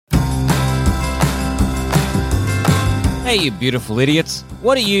Hey, you beautiful idiots.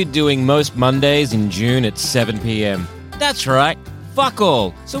 What are you doing most Mondays in June at 7 p.m? That's right, fuck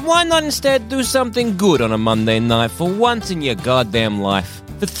all. So why not instead do something good on a Monday night for once in your goddamn life?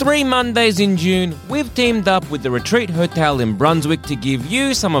 For 3 Mondays in June, we've teamed up with the Retreat Hotel in Brunswick to give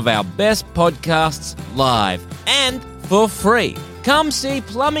you some of our best podcasts live and for free. Come see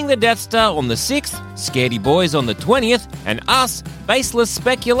Plumbing the Death Star on the 6th, Scaredy Boys on the 20th, and us, Baseless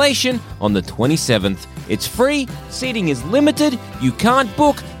Speculation, on the 27th. It's free, seating is limited, you can't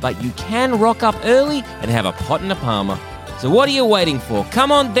book, but you can rock up early and have a pot and a palmer. So what are you waiting for?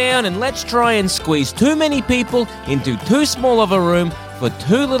 Come on down and let's try and squeeze too many people into too small of a room for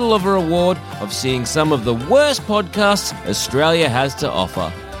too little of a reward of seeing some of the worst podcasts Australia has to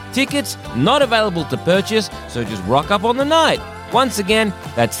offer. Tickets not available to purchase, so just rock up on the night. Once again,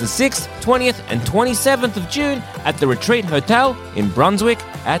 that's the 6th, 20th and 27th of June at the Retreat Hotel in Brunswick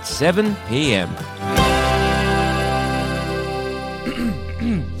at 7 p.m.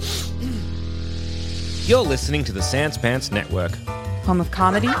 You're listening to the Sans Pants Network. Home of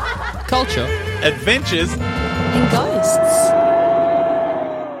comedy Culture. Adventures. and ghosts.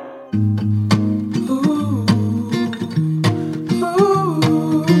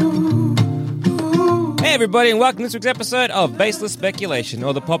 Hey everybody, and welcome to this week's episode of Baseless Speculation,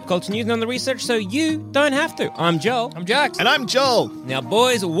 all the pop culture news and on the research so you don't have to. I'm Joel. I'm Jax. And I'm Joel. Now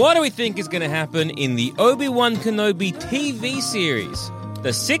boys, what do we think is going to happen in the Obi-Wan Kenobi TV series? The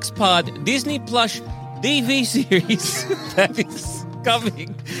 6-part Disney Plus DV series that is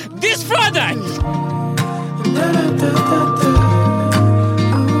coming this Friday!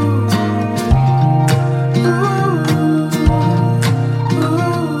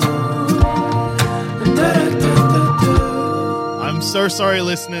 I'm so sorry,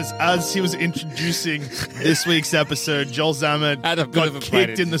 listeners. As he was introducing this week's episode, Joel Zammett Had a bit got of a fight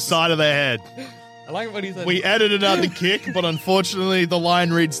kicked in the side of the head. I like what he said. We edited out the kick, but unfortunately, the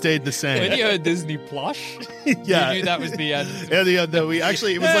line read stayed the When same. you heard Disney Plush, Yeah. you knew that was the end. Yeah,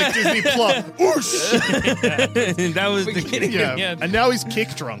 it was like Disney Plus. Whoosh! That was the beginning. Yeah. And now he's kick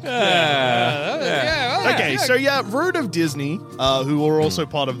drunk. Okay, Okay, Rude of Disney, who are also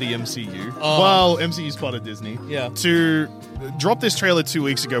part of the MCU. Well, MCU's part of Disney. Yeah. To drop this trailer 2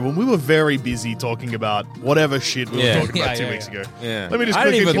 weeks ago when we were very busy talking about whatever shit we Yeah. were talking about Yeah, 2 yeah, weeks yeah. ago. Yeah. Let me just I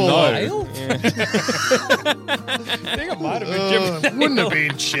didn't quickly even pull know. over. I think it might have been Jim. Wouldn't have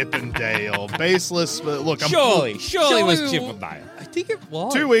been Chip and Dale. Baseless, but look, Surely it was Surely- Chip and Dale. I think it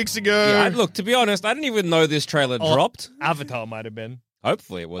was. 2 weeks ago. Yeah, look, to be honest, I didn't even know this trailer dropped. Avatar might have been.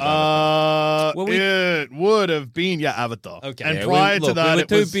 Hopefully it was Avatar. Well, it would have been, Avatar. Okay. And Yeah, prior to that, we were it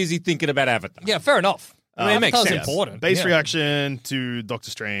too was busy thinking about Avatar. Yeah, fair enough. I mean, it makes Avatar's sense. important. base Yeah. reaction to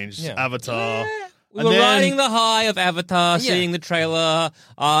Doctor Strange, Yeah. Avatar. We And were then- riding the high of Avatar, Yeah. seeing the trailer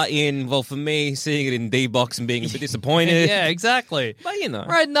for me, seeing it in D-Box and being a bit disappointed. Yeah, exactly. But, you know,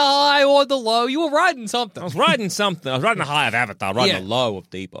 Riding the high or the low, you were riding something. I was riding something. I was riding the high of Avatar, riding Yeah. the low of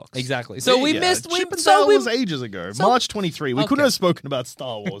D-Box. Exactly. So we Yeah, missed. Chip and Dale was ages ago, so- March 23. We couldn't Okay. have spoken about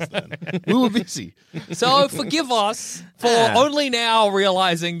Star Wars then. We were busy. So forgive us for only now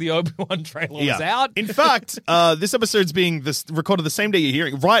realizing the Obi-Wan trailer was out. In fact, this episode's being recorded the same day you're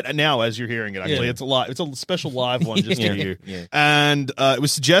hearing, right now as you're hearing it. Actually, Yeah. it's a live. It's a special live one just Yeah. for you. Yeah. And it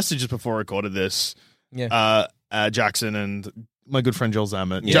was suggested just before I recorded this. Yeah. Jackson and my good friend Joel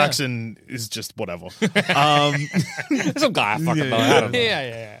Zammett. Yeah. Jackson is just whatever. Some guy I fucking know. I don't know.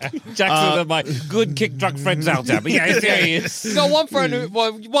 Yeah. Jackson and my good kick truck friends out there. But yeah, there he is. You got one friend,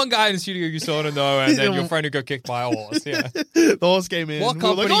 one guy in the studio you sort of know, and then your friend who got kicked by a horse. Yeah, The horse came in. What We were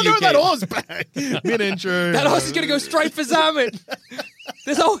like, company oh you no, that keep? horse back. Mid-intro. that horse is gonna go straight for Zamet.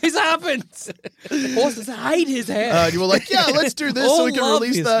 This always happens. Horses hate his hair. You were like, yeah, let's do this so All we can love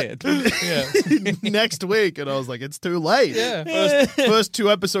release his that yeah, next week. And I was like, it's too late. yeah. First 2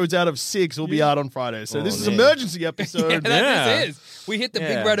 episodes out of 6 will be out on Friday. So this is man. emergency episode. And that this is. We hit the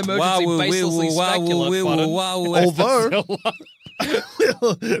big red emergency baselessly speculate button.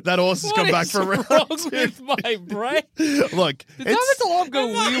 Although that horse has come back for a round. wrong with my brain? Look, Did Zamet's alarm go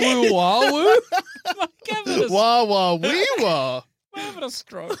wee woo wah woo? wah wah wee wah. I'm having a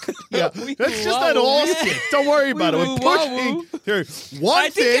stroke. Yeah, that's just that horse kick. Don't worry about it. We're pushing through one I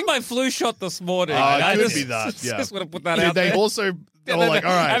did thing. get my flu shot this morning. It I could just, be that. Yeah, just want to put that Yeah, out they there. also. They were like,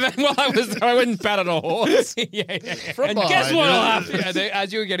 all And right. then while I went and patted a horse. yeah. From And guess behind, what yeah. happened? Yeah,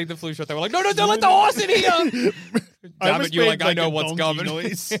 as you were getting the flu shot, they were like, no, don't let the horse in here. Damn almost it, you're made, like, I know a what's donkey coming.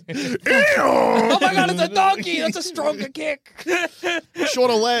 Noise. Oh my god, it's a donkey! That's a stronger kick.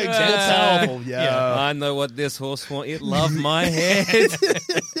 Shorter legs, more powerful. Yeah. I know what this horse wants. It loved my head.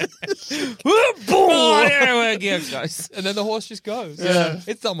 Oh, yeah, yeah, guys. And then the horse just goes. Yeah.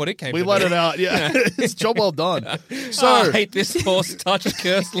 It's done what it came We to let do. it out. Yeah, it's job well done. I So hate this horse touch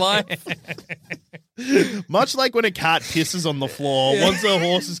cursed life. much like when a cat pisses on the floor, once a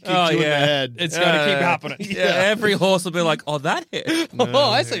horse has kicked Oh, you in the yeah. head, It's going to keep happening. Yeah, every horse will be like, oh, that hit. Oh,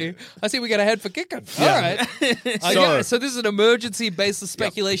 I see. I see we got a head for kicking. All right. So this is an emergency baseless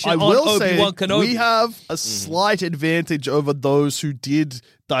speculation I on will say Obi-Wan Kenobi. we have a slight advantage over those who did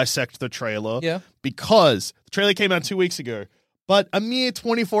dissect the trailer. Yeah. Because the trailer came out 2 weeks ago. But a mere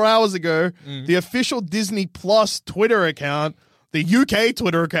 24 hours ago, the official Disney Plus Twitter account, the UK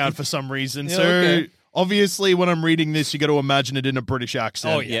Twitter account for some reason, okay. obviously when I'm reading this, you got to imagine it in a British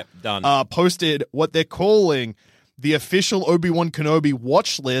accent. Oh, yeah. Yep, done. Posted what they're calling the official Obi-Wan Kenobi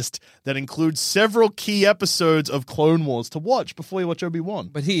watch list that includes several key episodes of Clone Wars to watch before you watch Obi-Wan.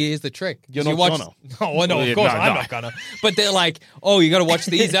 But here's the trick. You're You not watch... gonna. Oh, no, Well, of course, no, I'm no. not gonna. But they're like, oh, you got to watch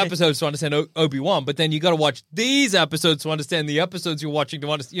these episodes to understand Obi-Wan, but then you got to watch these episodes to understand the episodes you're watching to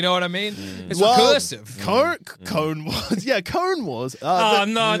understand. You know what I mean? It's recursive. Clone Wars. Yeah, Clone Wars. Oh,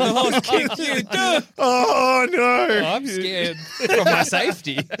 no, the horse kicked you. Duh. Oh, no. I'm scared for my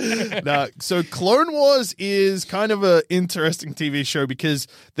safety. No, so Clone Wars is kind of an interesting TV show because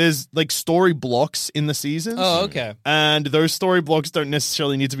there's like story blocks in the seasons. Oh, okay. And those story blocks don't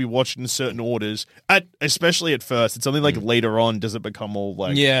necessarily need to be watched in certain orders, especially at first. It's only like later on does it become all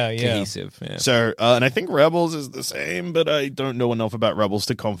like Yeah. Cohesive, yeah. So, and I think Rebels is the same, but I don't know enough about Rebels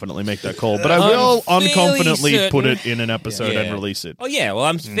to confidently make that call. But I will I'm fairly unconfidently put certain- it in an episode Yeah. and release it. Oh yeah, well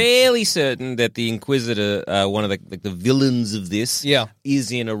I'm fairly certain that the Inquisitor, one of the villains of this, Yeah.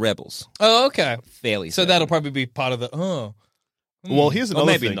 is in a Rebels. Oh, okay. Fairly. So certain. that'll probably be part of the. Oh. Well, here's Or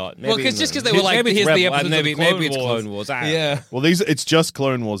another maybe thing. not. Well, Maybe 'cause just not. 'cause they were like, maybe it's here's the Rebel- episodes of maybe, the Clone maybe it's Wars. Clone Wars. Ah. Yeah. Well, it's just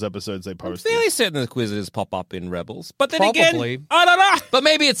Clone Wars episodes they I'm posted. fairly certain the Inquisitors pop up in Rebels, but then Probably. again, I don't know. But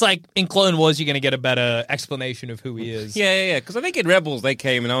maybe it's like in Clone Wars, you're going to get a better explanation of who he is. Yeah. Because I think in Rebels they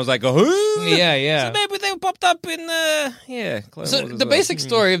came and I was like, oh, Yeah. So maybe they popped up in Clone So Wars as the well. basic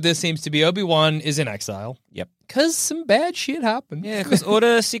story of this seems to be Obi-Wan is in exile. Yep. Because some bad shit happened. Yeah, because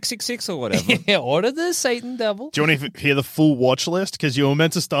Order 666 or whatever. Yeah, order the Satan Devil. Do you want to hear the full watch list? Because you were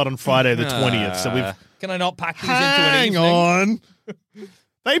meant to start on Friday the 20th. So we've. Can I not pack these Hang into an evening? on.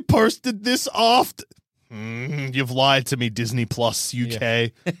 They posted this after. You've lied to me, Disney Plus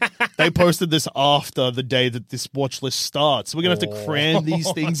UK. They posted this after the day that this watch list starts. So we're going to have to cram these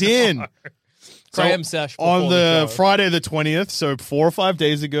things in. Cram sesh on before the show. Friday the 20th, so 4 or 5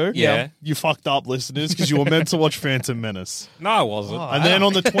 days ago. Yeah. You fucked up, listeners, because you were meant to watch Phantom Menace. No, I wasn't. And then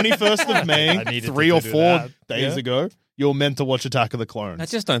on the 21st of May, I needed 3 to or do 4 that. days Yeah. ago, you were meant to watch Attack of the Clones. I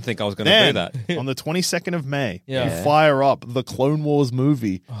just don't think I was going to do Then, that. on the 22nd of May, Yeah. you fire up the Clone Wars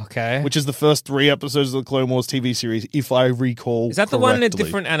movie, Okay. which is the first 3 episodes of the Clone Wars TV series, if I recall Is that the one in a correctly.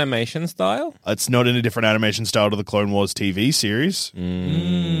 different animation style? It's not in a different animation style to the Clone Wars TV series.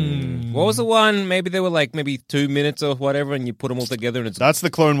 What was the one? Maybe they were like maybe 2 minutes or whatever, and you put them all together, and it's That's the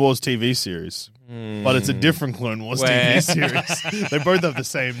Clone Wars TV series. But it's a different Clone Wars TV Where? series. They both have the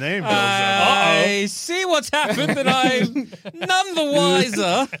same name. I see what's happened, and I'm none the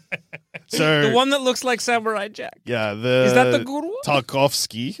wiser. So The one that looks like Samurai Jack. yeah, the Is that the good one?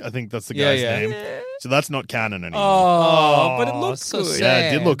 Tarkovsky, I think that's the Yeah, guy's yeah. name. So that's not canon anymore. Oh, but it looks so good. sad. Yeah,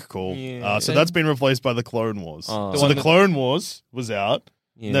 it did look cool. Yeah. So that's been replaced by the Clone Wars. Oh. The So one the that- Clone Wars was out.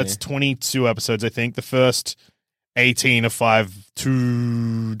 Yeah. That's 22 episodes, I think. The first 18 are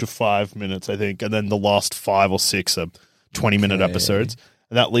 2 to 5 minutes, I think, and then the last 5 or 6 are 20-minute episodes.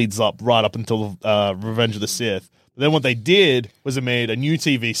 And that leads up right up until Revenge of the Sith. But then what they did was they made a new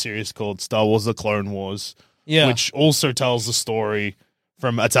TV series called Star Wars: The Clone Wars, Yeah. which also tells the story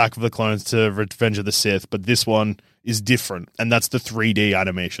from Attack of the Clones to Revenge of the Sith, but this one is different, and that's the 3D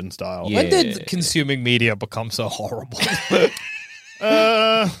animation style. Yeah. When did consuming media become so horrible?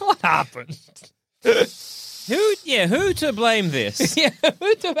 What happened? Who to blame this? Yeah,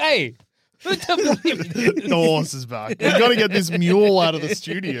 who to blame this? The horse is back. We've got to get this mule out of the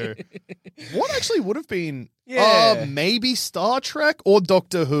studio. What actually would have been maybe Star Trek or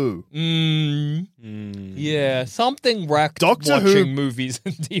Doctor Who? Yeah, something wrecked Doctor watching Who- movies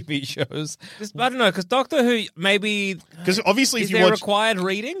and TV shows. I don't know, because Doctor Who, maybe, Because obviously is if you there watch... required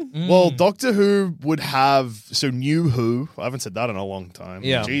reading? Well, Doctor Who would have... So New Who. I haven't said that in a long time.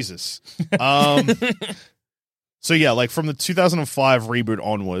 Yeah. Jesus. So yeah, like from the 2005 reboot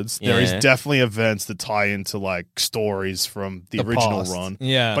onwards, there is Yeah. definitely events that tie into like stories from the original past. run.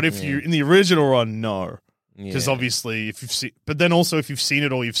 Yeah. But if you in the original run, no. Because Yeah. obviously, if you've seen, but then also if you've seen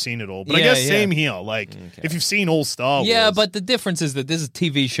it all, you've seen it all. But I Yeah, guess yeah. same here. Like if you've seen all Star Wars, Yeah, but the difference is that this is a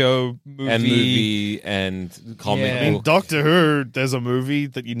TV show, and movie and comic Yeah. I mean, book. Doctor Who, there's a movie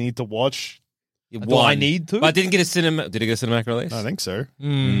that you need to watch. Do I need to? But I didn't get a cinema. Did it get a cinematic release? I think so.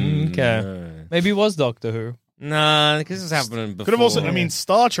 Okay. Maybe it was Doctor Who. Nah, because this happened before. Could have also. I mean,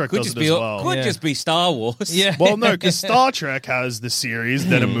 Star Trek could does just it be as well. could Yeah. just be Star Wars. Yeah. Well, no, because Star Trek has the series,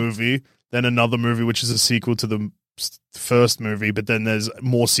 then a movie, then another movie, which is a sequel to the first movie, but then there's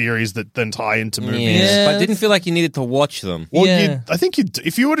more series that then tie into movies. Yeah. But I didn't feel like you needed to watch them. Well, Yeah. I think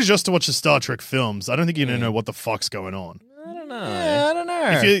if you were to just to watch the Star Trek films, I don't think you're going to know what the fuck's going on. I don't know. Yeah, I don't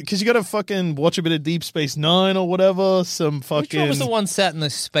know. Because you got to fucking watch a bit of Deep Space Nine or whatever. Some fucking. Which one was the one set in the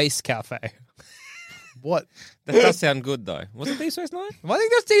space cafe? What? That does sound good though. Was it Deep Space Nine? I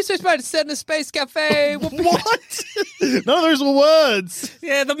think that's Deep Space Nine. It's set in a space cafe. What? None of those were words.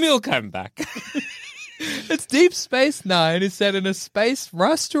 Yeah, the meal came back. It's Deep Space Nine. It's set in a space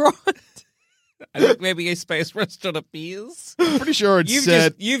restaurant. I think maybe a space restaurant appears. I'm pretty sure it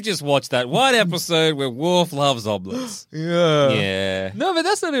said. You've just watched that one episode where Worf loves omelets. Yeah. Yeah. No, but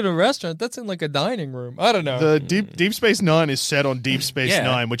that's not in a restaurant. That's in like a dining room. I don't know. The Deep Space Nine is set on Deep Space Yeah.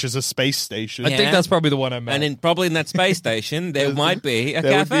 Nine, which is a space station. I think Yeah. that's probably the one I meant. And probably in that space station, there might be a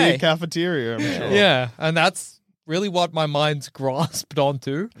there would be cafe. a cafeteria, I'm sure. yeah, and that's really what my mind's grasped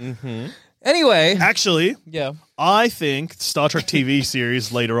onto. Mm-hmm. Anyway, Actually, yeah. I think Star Trek TV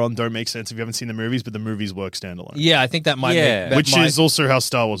series later on don't make sense if you haven't seen the movies, but the movies work standalone. Yeah, I think that might Yeah. make, that Which might- is also how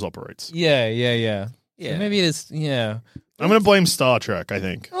Star Wars operates. Yeah. Yeah. So maybe it is, yeah. I'm going to blame Star Trek, I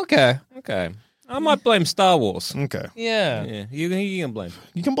think. Okay. Okay. I might blame Star Wars. Okay. Yeah. Yeah, you can blame.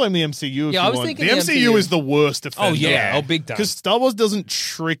 You can blame the MCU if Yeah, you I was want. thinking The the MCU MCU. is the worst offender. Oh, yeah. Oh, big time. Because Star Wars doesn't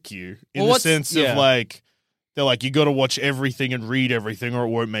trick you in Well, the what's- sense yeah. of like, they're like, you got to watch everything and read everything or it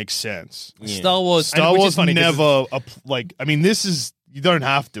won't make sense. Yeah. Star Wars. Star which is Wars funny 'cause never, like, I mean, this is, you don't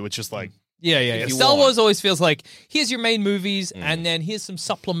have to. It's just like, Yeah. If you Star want. Wars always feels like here's your main movies, and then here's some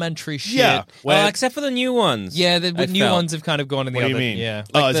supplementary shit. yeah. Well, except for the new ones. Yeah, the I new felt. ones have kind of gone in the what do other. you mean? Yeah.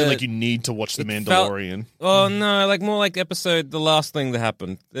 Oh, as in the- like you need to watch The it felt- Mandalorian. Oh no, like more like the last thing that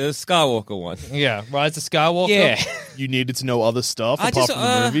happened, the Skywalker one. Yeah. Rise of Skywalker. Yeah, You needed to know other stuff I apart just, from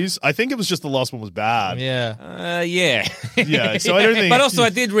the movies. I think it was just the last one was bad. Yeah. yeah. Yeah, so I don't think. But also, I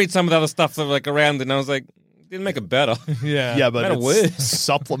did read some of the other stuff that like around, it, and I was like, didn't make it better. Yeah. yeah, but Better it's worse.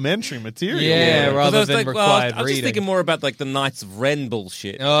 supplementary material. Yeah, Because rather I was than like, required I was just reading. thinking more about like the Knights of Ren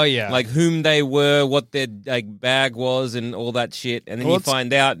bullshit. Oh yeah. Like whom they were, what their like bag was, and all that shit, and then Well, you it's-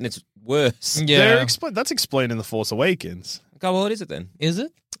 find out, and it's worse. yeah. That's explained in The Force Awakens. Okay, well, what is it then? Is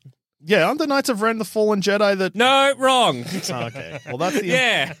it? Yeah, aren't the Knights of Ren the fallen Jedi that? No, wrong. Oh, okay, well that's the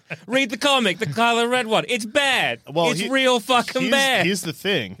Yeah, read the comic, the Kylo Ren one. It's bad. Well, it's real fucking bad. Here's the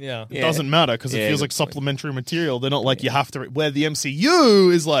thing. Yeah. It Yeah. doesn't matter because Yeah, it feels good like point. supplementary material. They're not like you have to. Where the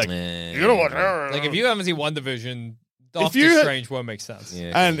MCU is like, Yeah. you gotta watch. Like if you haven't seen WandaVision, If Doctor you- Strange won't make sense.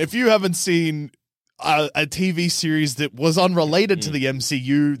 Yeah. And if you haven't seen a TV series that was unrelated to the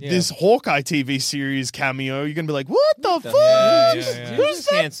MCU, Yeah. this Hawkeye TV series cameo, you're gonna be like, what the fuck? Yeah, Who's- yeah. Who's He's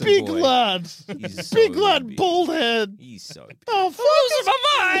that handsome big boy. lad? He's so Big lad, big. bald head. He's so big. The fuck is my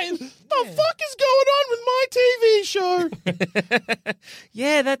mind. the fuck is going on with my TV show?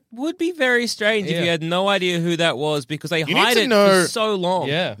 Yeah, that would be very strange if Yeah. you had no idea who that was because they need hide to it know- for so long.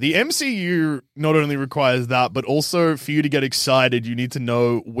 Yeah. The MCU not only requires that, but also for you to get excited, you need to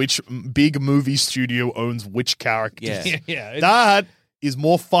know which big movie studio owns which characters. Yeah. Yeah. Yeah. It's- That is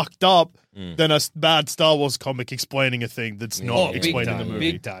more fucked up than a bad Star Wars comic explaining a thing that's Oh, not big explained in the time.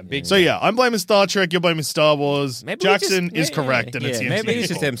 movie. Big time. Big So yeah, I'm blaming Star Trek. You're blaming Star Wars. Maybe we Jackson just- is yeah, correct, and it's the maybe MCU. it's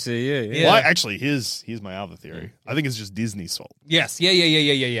just MCU. Yeah. Yeah. Well, actually, here's my other theory. I think it's just Disney's fault Yes. Yeah.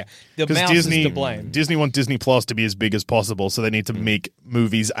 The because mouse Disney is to blame. Disney want Disney Plus to be as big as possible, so they need to make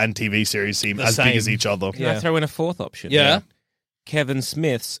movies and TV series seem The as big as same. each other. Can I Yeah. throw in a fourth option? Yeah. Kevin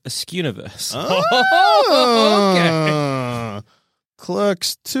Smith's Askewniverse. Ah.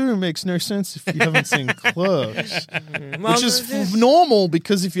 Clerks 2 makes no sense if you haven't seen Clerks. Well, Which is this- normal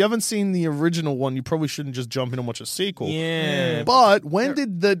because if you haven't seen the original one, you probably shouldn't just jump in and watch a sequel. Yeah. But when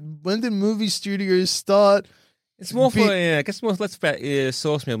did movie studios start? It's more for, Be- yeah, I guess more less about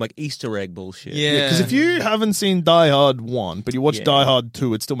source meal, like Easter egg bullshit. Yeah. Because if you haven't seen Die Hard 1, but you watch Yeah. Die Hard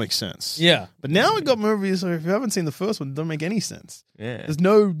 2, it still makes sense. Yeah. But now we've got movies where if you haven't seen the first one, it doesn't make any sense. Yeah. There's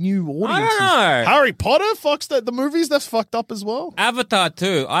no new audiences. know. Harry Potter fucks the movies, that's fucked up as well. Avatar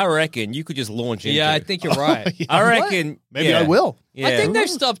 2, I reckon you could just launch into. Yeah, I think you're right. Yeah. I reckon. Maybe yeah. I will. Yeah. I think they've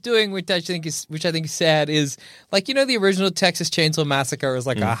stopped doing, which I think is sad, is like the original Texas Chainsaw Massacre is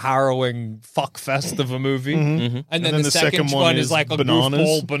like a harrowing fuck fest of a movie. And then the second one is like a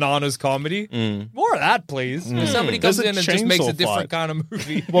goofball bananas comedy. More of that, please. If somebody There's comes a in and just makes a chainsaw different fight. kind of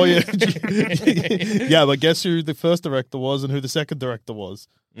movie. Well, yeah. Yeah, but guess who the first director was and who the second director was?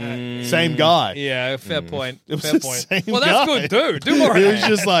 Same guy. Yeah, fair point. It was Fair the point. same Well, that's guy. good too. Do more of He was that.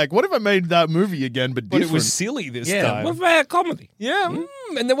 just like, what if I made that movie again, but But different? it was silly this Yeah, time. what about a comedy? Yeah.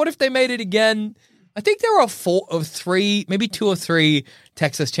 And then what if they made it again? I think there are maybe 2 or 3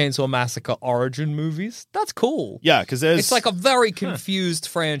 Texas Chainsaw Massacre origin movies. That's cool. Yeah, because there's... It's like a very confused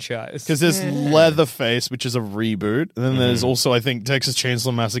franchise. Because there's Leatherface, which is a reboot. And then there's also, I think, Texas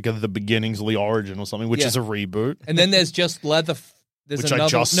Chainsaw Massacre, The Beginnings, The Origin or something, which Yeah. is a reboot. And then there's just There's Which I another.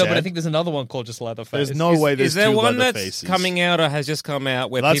 just no, but I said. think there's another one called just Leatherface. There's no way there's Is there two one that's Leatherfaces. coming out or has just come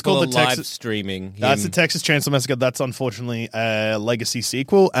out where That's people called are the live Texas- streaming? That's the him? Texas Chainsaw Massacre. That's unfortunately a legacy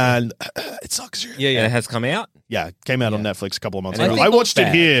sequel, and it sucks. Yeah, And yeah. it has come out? Yeah, it came out on Netflix a couple of months And it ago. didn't I look watched it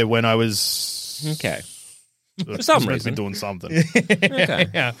bad. here when I was Okay. for some be reason. doing something. Okay.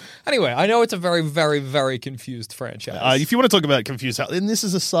 Yeah. Anyway, I know it's a very, very, very confused franchise. If you want to talk about confused, and this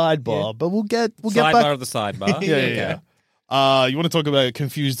is a sidebar, but we'll get Sidebar back. of the sidebar. Yeah, yeah. You want to talk about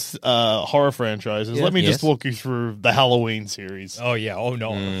confused horror franchises? Yeah. Let me just Yes. walk you through the Halloween series. Oh yeah. Oh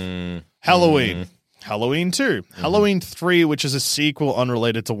no. Halloween, Halloween 2, Halloween 3, which is a sequel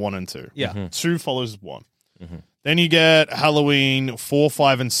unrelated to 1 and 2. Yeah. 2 follows 1. Then you get Halloween 4,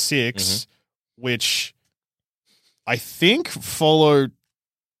 5, and 6, which I think follow.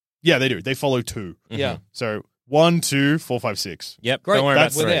 Yeah, they do. They follow 2. Yeah. So 1, 2, 4, 5, 6. Yep. Great. Don't worry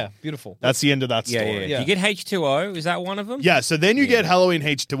That's about We're three. there. Beautiful. That's the end of that Yeah, story. yeah, yeah. Yeah. Do you get H2O? Is that one of them? Yeah, so then you get Halloween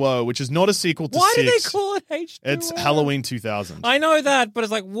H2O, which is not a sequel to Why 6. do they call it H2O? It's Halloween 2000. I know that, but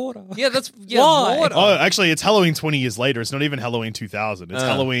it's like water. Yeah. That's Why? water. Oh, actually, it's Halloween 20 years later. It's not even Halloween 2000. It's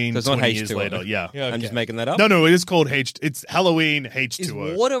Halloween so it's not 20 years H2O. later. Yeah. Yeah, I'm okay. just making that up. No, it is called It's Halloween Is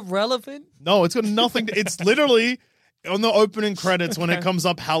H2O. water relevant? No, it's got nothing. It's literally on the opening credits when it comes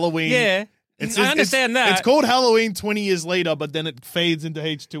up Halloween. Yeah. I understand that. It's called Halloween 20 years later, but then it fades into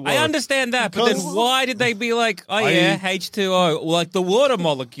H2O. I understand that, but then Because- why did they be like, oh yeah, H2O, like the water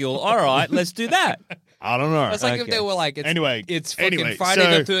molecule? All right, let's do that. I don't know. That's like if Okay. they were like, it's, Anyway, it's fucking anyway, Friday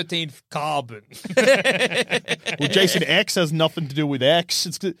so- the 13th carbon. Well, Jason X has nothing to do with X.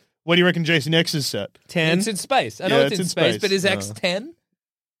 What do you reckon Jason X is set? 10. It's in space. I know Yeah, it's in space, but is Oh. X 10?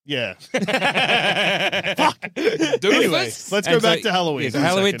 Yeah. Doofus? Anyway, let's go And back so- to Halloween. Yeah, so for a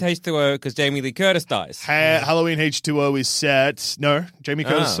Halloween second. H2O because Jamie Lee Curtis dies. Halloween H2O is set. No, Jamie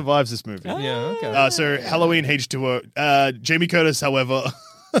Curtis Ah. survives this movie. Yeah, okay. So Halloween H2O. Jamie Curtis, however,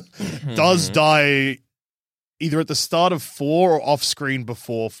 does die either at the start of 4 or off screen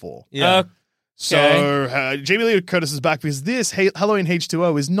before 4. yeah. So Jamie Lee Curtis is back because this Halloween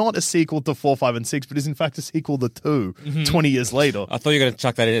H2O is not a sequel to 4, 5, and 6, but is in fact a sequel to 2, 20 years later. I thought you were going to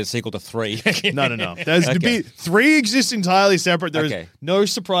chuck that in as a sequel to 3. No. There's to be 3 exists entirely separate. There's Okay. no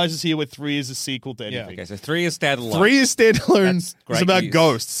surprises here where 3 is a sequel to anything. Okay, so 3 is standalone. 3 is standalone. That's It's great about news.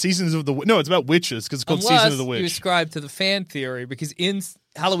 ghosts. Seasons of the No, it's about witches because it's called Season Unless of the you Witch. ascribe to the fan theory, because in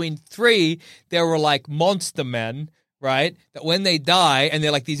Halloween 3, there were like monster men, right? That when they die, and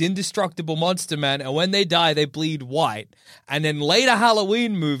they're like these indestructible monster men, and when they die, they bleed white. And then later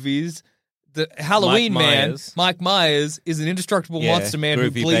Halloween movies, the Halloween man, Mike Myers, is an indestructible Yeah, monster man who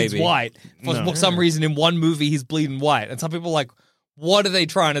groovy bleeds baby. white. For No. some reason, in one movie, he's bleeding white. And some people are like, what are they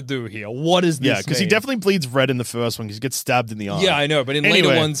trying to do here? What is this? Yeah, because he mean? definitely bleeds red in the first one because he gets stabbed in the eye. Yeah, I know, but in Anyway.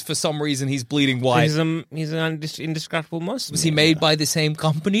 later ones, for some reason, he's bleeding white. He's an indestructible monster. Was he made by the same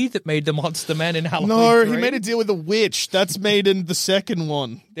company that made the Monster Man in Halloween? No, 3? he made a deal with a witch. That's made in the second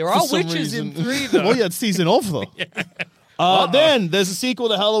one. There for are some witches in reason. 3, though. Well, yeah, it's season of them. Then there's a sequel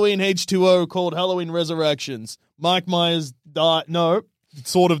to Halloween H2O called Halloween Resurrections. Mike Myers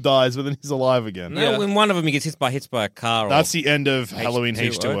sort of dies, but then he's alive again. No, Yeah. in one of them he gets hit by car. That's the end of Halloween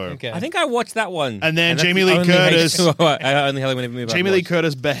H2O. Okay. I think I watched that one. And then that's Jamie the Lee only Curtis- H2O only Halloween movie I've Jamie Lee watched.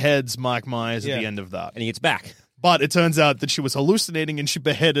 Curtis beheads Mike Myers at the Yeah. end of that. And he gets back. But it turns out that she was hallucinating and she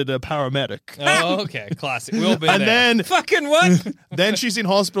beheaded a paramedic. Oh, okay. Classic. We'll be And there. then Fucking what? then she's in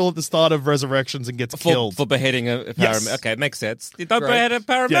hospital at the start of Resurrections and gets killed. For beheading a paramedic. Yes. Okay, it makes sense. You don't Great. behead a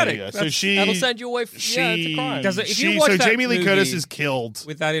paramedic. Yeah. So That's- she That'll send you away from... yeah, it's a crime. Does it- if you watch so that Jamie Lee Curtis movie- is killed.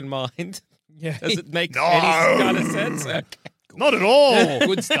 with that in mind, Yeah. does it make No. any kind of sense? Okay. Not at all.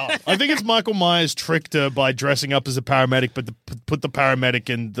 Good stuff. I think it's Michael Myers tricked her by dressing up as a paramedic, but put the paramedic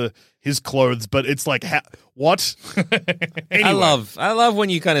in his clothes. But it's like, what? Anyway. I love when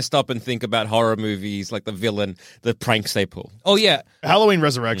you kind of stop and think about horror movies, like the villain, the pranks they pull. Oh, yeah. Halloween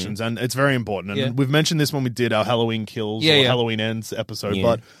Resurrections, and it's very important. And Yeah. we've mentioned this when we did our Halloween Kills Yeah, or yeah. Halloween Ends episode, Yeah.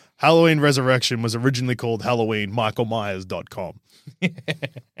 but Halloween Resurrection was originally called Halloween MichaelMyers.com.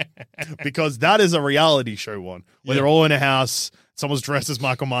 Because that is a reality show one where they're all in a house. Someone's dressed as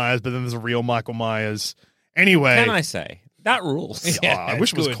Michael Myers, but then there's a real Michael Myers. Anyway. Can I say? That rules. I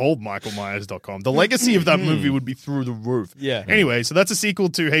wish it was called MichaelMyers.com. The legacy of that movie would be through the roof. Yeah. Anyway, so that's a sequel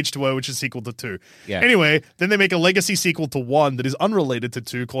to H2O, which is a sequel to 2. Yeah. Anyway, then they make a legacy sequel to 1 that is unrelated to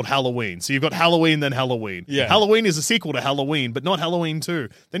 2 called Halloween. So you've got Halloween, then Halloween. Yeah. Halloween is a sequel to Halloween, but not Halloween 2.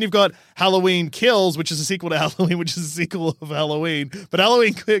 Then you've got Halloween Kills, which is a sequel to Halloween, which is a sequel of Halloween. But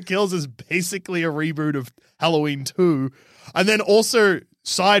Halloween Kills is basically a reboot of Halloween 2. And then also,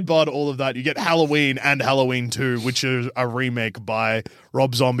 sidebar to all of that, you get Halloween and Halloween 2, which is a remake by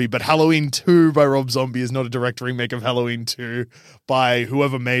Rob Zombie. But Halloween 2 by Rob Zombie is not a direct remake of Halloween 2 by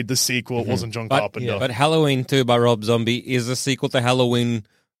whoever made the sequel. It wasn't John Carpenter. But Halloween 2 by Rob Zombie is a sequel to Halloween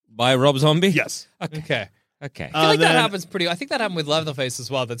by Rob Zombie? Yes. Okay. Okay. I feel like that then- happens pretty. I think that happened with Leatherface as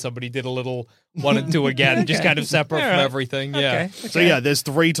well. That somebody did a little 1 and 2 again, just kind of separate from everything. Yeah, So yeah, there's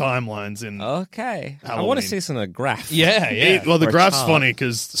 3 timelines in. Okay. I Halloween. want to see this in a graph. yeah. Well, the Or a graph's chart. funny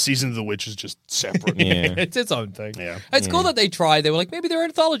because Season of the Witch is just separate. Yeah. It's its own thing. Yeah. It's cool that they tried. They were like, maybe they're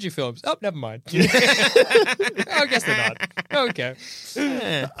anthology films. Oh, never mind. I guess they're not. Okay.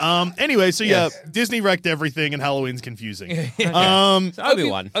 Anyway, so yeah, Disney wrecked everything and Halloween's confusing.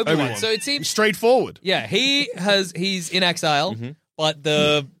 Obi-Wan. Obi-Wan. So it seems, Straightforward. yeah, he's in exile, but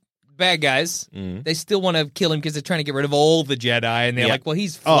the bad guys, they still want to kill him because they're trying to get rid of all the Jedi, and they're like, well,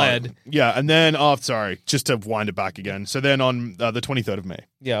 he's fled. Yeah, and then, sorry, just to wind it back again. So then on the 23rd of May,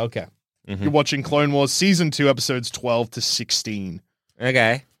 Yeah, okay. you're watching Clone Wars Season 2, episodes 12 to 16.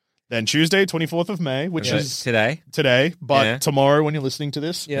 Okay. Then Tuesday, 24th of May, which is Today. today, but Yeah. tomorrow when you're listening to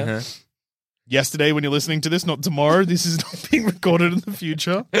this. Yeah. Yesterday when you're listening to this, not tomorrow. This is not being recorded in the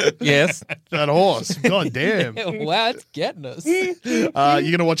future. Yes. That horse. God damn. Wow, it's getting us. You're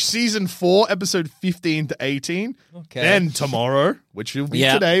going to watch Season 4, episode 15 to 18. Okay. Then tomorrow, which will be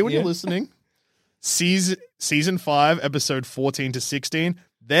Yeah. today when Yeah. you're listening, Season 5, episode 14 to 16.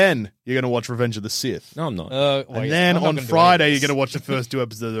 Then you're going to watch Revenge of the Sith. No, I'm not. And then on Friday, you're going to watch the first 2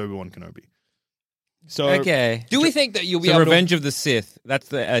 episodes of Obi-Wan Kenobi. So, Okay. Do we think that you'll be So able Revenge of the Sith. That's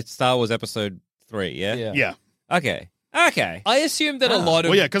the Star Wars Episode 3, yeah? to... yeah. Okay. Okay. I assume that a lot of...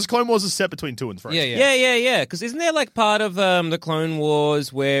 Well, yeah, because Clone Wars is set between 2 and 3. Yeah. Yeah. Because isn't there like part of the Clone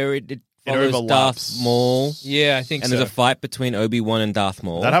Wars where it follows overlaps. Darth Maul? Yeah, I think And so. there's a fight between Obi-Wan and Darth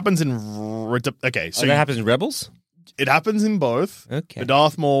Maul. That happens in... Okay, so So that happens in Rebels? it happens in both. Okay. The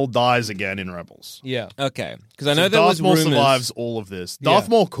Darth Maul dies again in Rebels. Yeah. Okay. Because I know So there Darth was Maul rumors. survives all of this. Yeah. Darth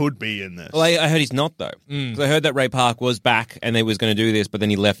Maul could be in this. Well, I heard he's not, though. Because I heard that Ray Park was back and they was going to do this, but then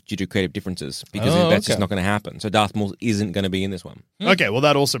he left due to creative differences because Oh, that's okay. just not going to happen. So Darth Maul isn't going to be in this one. Okay, well,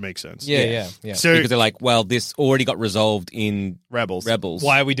 that also makes sense. Yeah. So, Because they're like, well, this already got resolved in Rebels. Rebels.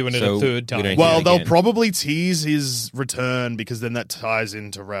 Why are we doing it so a third we time? don't hear Well, it they'll again. probably tease his return because then that ties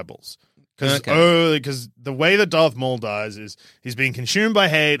into Rebels. Okay. Because the way that Darth Maul dies is he's being consumed by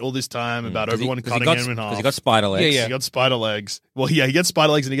hate all this time about everyone cutting him in half. Because he got spider legs. Yeah. He got spider legs. Well, yeah, he gets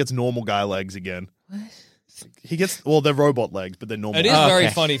spider legs and he gets normal guy legs again. He gets, well, they're robot legs, but they're normal. It is Oh, very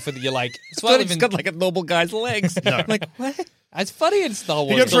okay. funny for the, you're like, it's, But he's got like a normal guy's legs. Like, what? it's funny in Star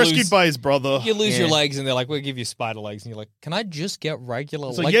Wars. He gets to rescued lose- by his brother. You lose your Yeah. legs and they're like, we'll give you spider legs. And you're like, can I just get regular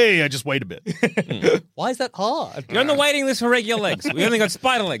It's legs? like, yeah, just wait a bit. Why is that hard? You're on the waiting list for regular legs. We only got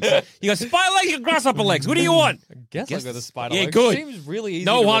spider legs. You got spider legs, you got grasshopper legs. What do you want? I guess I'll go the spider Yeah, legs. good. Seems really easy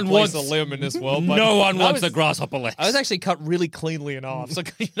No to one replace wants- a limb in this world. But No one I wants was- the grasshopper legs. I was actually cut really cleanly in half. So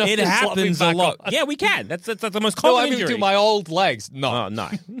you know, It just slap me happens a back lot. on. Yeah, we can. That's the most No, common I mean injury. to my old legs. No. Oh, no.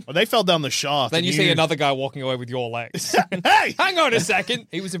 Well, they fell down the shaft. Then and you see another guy walking away with your legs. Hey! Hang on a second.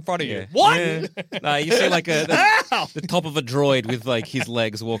 He was in front of you. Yeah. What? Yeah. No, you see like the top of a droid with like his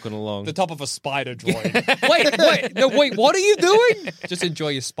legs walking along. The top of a spider droid. wait, what are you doing? Just enjoy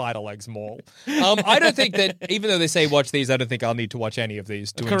your spider legs more. I don't think that, even though they say watch these, I don't think I'll need to watch any of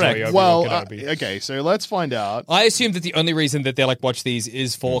these to Correct. enjoy Obi-Wan Well, Kenobi. okay, so let's find out. I assume that the only reason that they're like watch these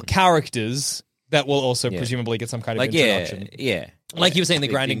is for characters that will also presumably get some kind of like introduction. yeah. Like you were saying, the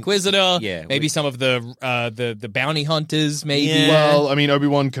Grand Inquisitor, Yeah. maybe some of the bounty hunters, maybe. Yeah. Well, I mean,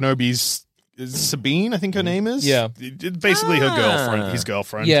 Obi-Wan Kenobi's is Sabine, I think her name is. Yeah. Basically her girlfriend, his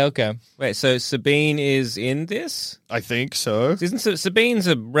girlfriend. Yeah, okay. Wait, so Sabine is in this? I think so. Isn't Sabine's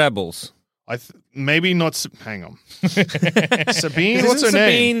a Rebels? Maybe not. Hang on. Sabine, Isn't what's her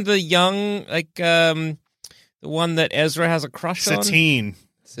Sabine name? the young, like, the one that Ezra has a crush on? Satine.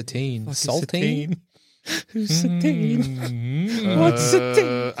 Satine. Fuck is Saltine? Who's Satine? What's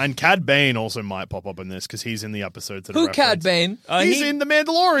Satine? And Cad Bane also might pop up in this because he's in the episodes that are Who Cad referenced. Bane? He's in The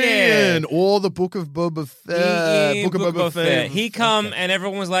Mandalorian or the Book of Boba Fett. Book of Boba Fett. He come and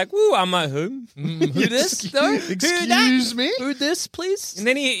everyone was like, "Woo, I'm at whom?" Who this? Though? Excuse me? Who this, please? And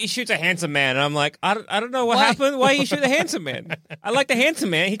then he shoots a handsome man, and I'm like, I don't know what Why? happened. Why he shoot a handsome man? I like the handsome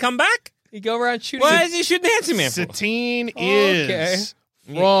man. He come back. You go around shooting. Why is he shooting the handsome man? For? Satine Okay. is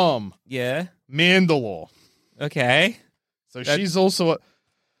from Yeah. Mandalore. Okay. So she's also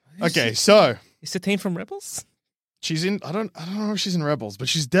okay, so Is Satine from Rebels? she's in I don't know if she's in Rebels, but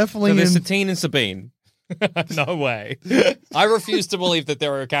she's definitely So there's in Satine and Sabine. No way. I refuse to believe that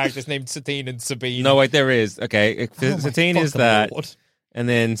there are characters named Satine and Sabine. No, wait, there is. Okay, Oh my Satine is fucking that, Lord. and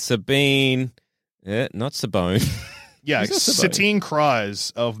then Sabine, not Sabone. yeah, Who's that Sabine? Satine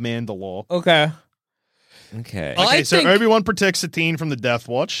Cries of Mandalore. Okay. Okay. I Okay, so think- Obi-Wan protects Satine from the Death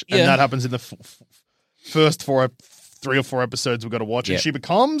Watch, and Yeah. that happens in the first 3 or 4 episodes we've got to watch. Yeah. And she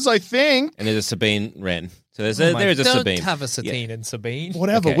becomes, I think, And there's a Sabine Wren. So there's Oh my- there is a don't Sabine. have a Satine and Sabine.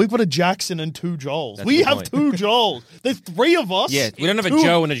 whatever. Okay. We've got a Jackson and 2 Joels. That's We the have point. 2 Joels. There's 3 of us. Yeah, we don't have a 2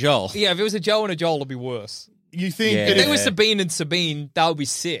 Joe and a Joel. Yeah, if it was a Joe and a Joel, it'd be worse. You think Yeah. that If if it was Sabine and Sabine, that would be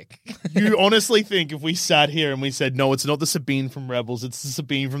sick. you honestly think if we sat here and we said, no, it's not the Sabine from Rebels, it's the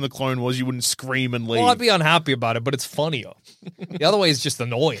Sabine from the Clone Wars, you wouldn't scream and leave? Well, I'd be unhappy about it, but it's funnier. The other way is just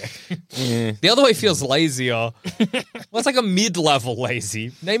annoying. Yeah. The other way feels lazier. Well, it's like a mid-level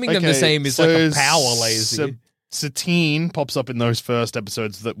lazy. Naming them the Okay, same is so like a power lazy. Satine pops up in those first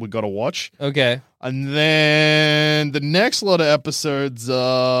episodes that we got to watch. Okay. And then the next lot of episodes,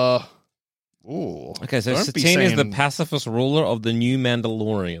 ooh. Okay, so Don't be Satine is the saying- pacifist ruler of the new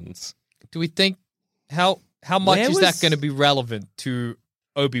Mandalorians. Do we think how much Where is that was- going to be relevant to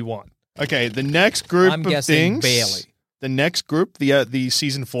Obi-Wan? Okay, the next group I'm of guessing things. barely. The next group, the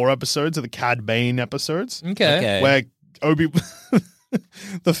season 4 episodes are the Cad Bane episodes, Okay. where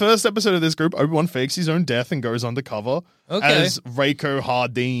the first episode of this group, Obi-Wan fakes his own death and goes undercover Okay. as Reiko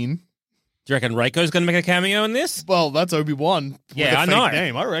Hardeen. Do you reckon Reiko's going to make a cameo in this? Well, that's Obi-Wan. Yeah, with a I fake know.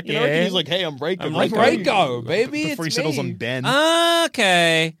 name. I reckon. Yeah. He's like, hey, I'm Reiko. I'm Reiko, baby, Before he it's settles me. on Ben.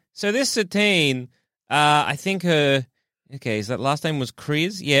 Okay, so this Satine, I think her. Okay, is that last name was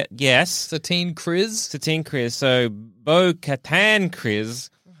Kriz? Yeah, yes, Satine Kriz. Satine Kriz. So Bo Katan Kriz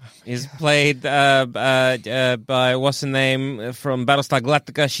is played by what's her name from Battlestar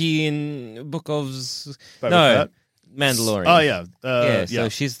Galactica? She in Book of Boba no Fett? Mandalorian. Oh, yeah. Yeah, so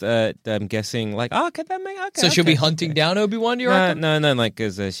she's, I'm guessing, like, can that make, okay. So she'll be okay, hunting okay. down Obi-Wan, you No, reckon? no, like,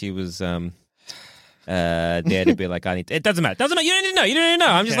 because she was, there to be like, it doesn't matter. Doesn't matter. You don't need to know. You don't need to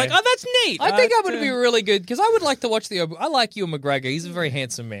know. I'm just Okay. like, oh, that's neat. I think I'm going to be really good because I would like to watch the I like Ewan McGregor. He's a very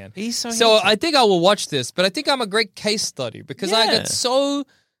handsome man. He's so So handsome. I think I will watch this, but I think I'm a great case study because I Yeah. got so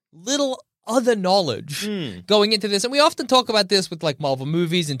little other knowledge going into this. And we often talk about this with like Marvel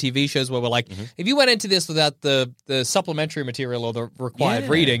movies and TV shows where we're like, if you went into this without the supplementary material or the required Yeah.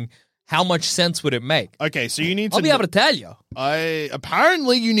 reading, how much sense would it make? Okay, so you need to. I'll be able to tell you.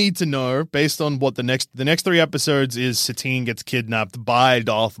 Apparently you need to know based on what the next 3 episodes is. Satine gets kidnapped by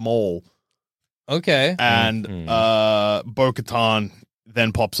Darth Maul, Okay. and Bo-Katan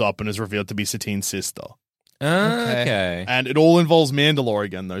then pops up and is revealed to be Satine's sister. Okay. And it all involves Mandalore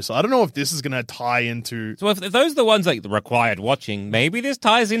again, though. So I don't know if this is going to tie into So if those are the ones like required watching, maybe this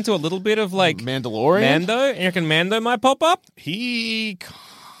ties into a little bit of like Mandalorian. Mando. You reckon Mando might pop up? He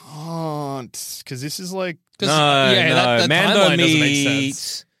can't, because this is like 'Cause, No, yeah, no. that Mando timeline doesn't make sense.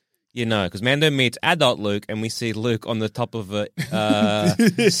 meets, because Mando meets adult Luke, and we see Luke on the top of a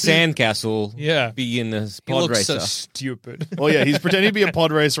sandcastle, Yeah. being a He pod looks so racer. stupid. well, yeah, he's pretending to be a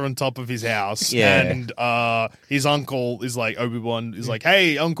pod racer on top of his house. Yeah. And his uncle is like, Obi-Wan is like,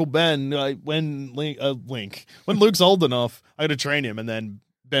 hey, Uncle Ben, when Luke's old enough, I gotta train him. And then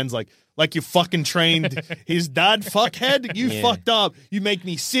Ben's like you fucking trained his dad, fuckhead. You Yeah. fucked up. You make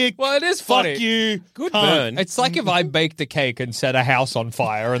me sick. Well, it is Fuck funny. you. Good cunt." burn. It's like if I baked a cake and set a house on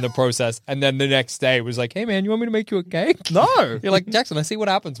fire in the process, and then the next day was like, "Hey man, you want me to make you a cake?" No. You're like, Jackson, I see what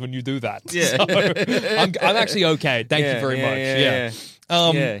happens when you do that. Yeah. So, I'm actually okay. Thank you very much. Yeah.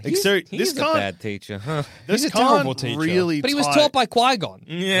 Yeah. He's, so he's this a can't- bad teacher, huh? This He's a can't terrible teacher. really But he was tie- taught by Qui-Gon.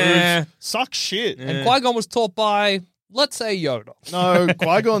 Yeah. Suck shit. And Qui-Gon was taught by, let's say, Yoda. No,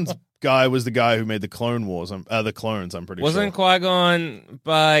 Qui-Gon's guy was the guy who made the Clone Wars. The clones, I'm pretty Wasn't sure. Qui-Gon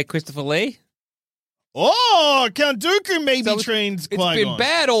by Christopher Lee? Oh, Count Dooku maybe So trained It's Qui-Gon. been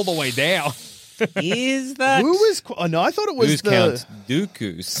bad all the way down. Is that Who was? Oh, no, I thought it was who's the Count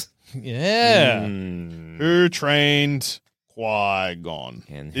Dooku's? Yeah. Hmm. who trained Qui-Gon.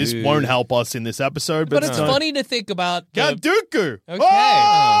 And This who- won't help us in this episode, But but it's funny to think about. Count Dooku. Okay.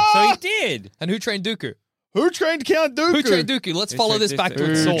 Ah! So he did. And who trained Dooku? Who trained Count Dooku? Who trained Dooku? Let's Who follow trained this back to Dooku?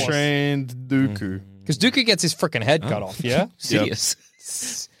 its Who source. trained Dooku? Because Dooku gets his freaking head cut off, yeah? Sidious.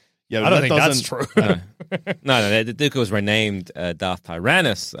 Yeah, I don't that think that's doesn't- true. No, the Dooku was renamed Darth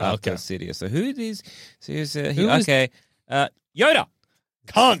Tyrannus after Okay. Sidious. So who is? So who is- okay, Yoda.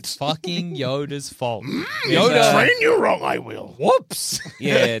 Cunt. Fucking Yoda's fault. Yoda. Train you wrong, I will. Whoops.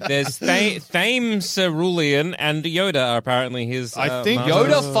 Yeah, there's Thame Cerulean and Yoda are apparently his. I think masters.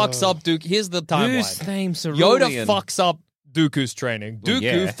 Yoda fucks up Dooku. Here's the Who's timeline. Thame Cerulean? Yoda fucks up Dooku's training. Dooku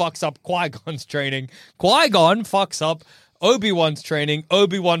yeah. fucks up Qui-Gon's training. Qui-Gon fucks up Obi-Wan's training.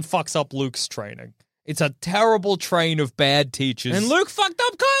 Obi-Wan fucks up Luke's training. It's a terrible train of bad teachers. And Luke fucked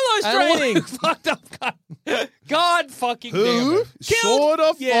up Kylo's And training. Luke fucked up God fucking damn Who it. sort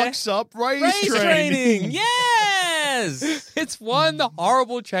of Yeah. fucks up Ray's Race training? training. Yes. It's one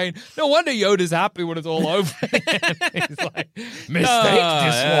horrible chain. No wonder Yoda's happy when it's all over. He's like, mistake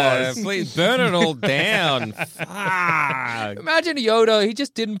this was. Please burn it all down. Fuck. Imagine Yoda, he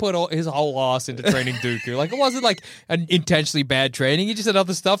just didn't put his whole ass into training Dooku. Like, it wasn't like an intentionally bad training. He just had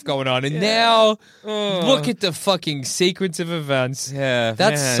other stuff going on. And now, look at the fucking sequence of events. Yeah,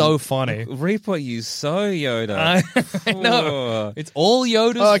 That's man. so funny. Reap what you sow, Yoda. I know. Oh. It's all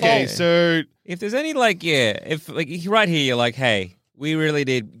Yoda's Okay, fault. so If there's any if right here you're like, hey, we really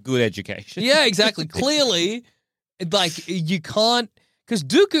did good education. Yeah, exactly. Clearly, like, you can't... Because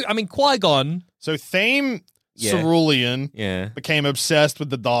Dooku, I mean, Qui-Gon... Thame Yeah. Cerulean Yeah. became obsessed with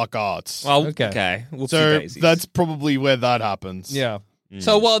the dark arts. Well, Okay. okay. Whoopsie so daisies. that's probably where that happens. Yeah.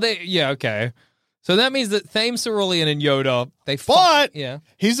 So, well, okay. So that means that Thame Cerulean and Yoda, they But yeah.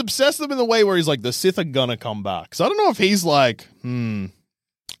 he's obsessed with them in the way where he's like, the Sith are gonna come back. So I don't know if he's like, who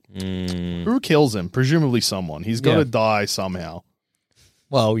kills him? Presumably someone. He's got to Yeah. die somehow.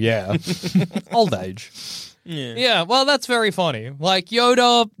 Well, yeah. Old age. Yeah. Yeah, well, that's very funny. Like,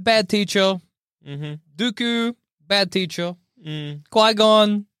 Yoda, bad teacher. Mm-hmm. Dooku, bad teacher. Mm.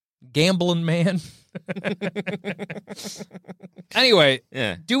 Qui-Gon, gambling man. Anyway,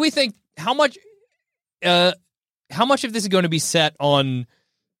 Yeah. do we think how much of this is going to be set on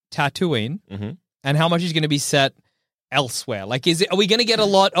Tatooine Mhm. and how much is going to be set elsewhere? Like, are we going to get a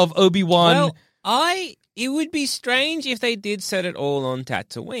lot of Obi-Wan? Well, it would be strange if they did set it all on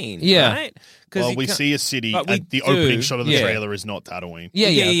Tatooine. Yeah. Right? Well, we see a city. But we And the do, opening shot of the yeah. trailer is not Tatooine.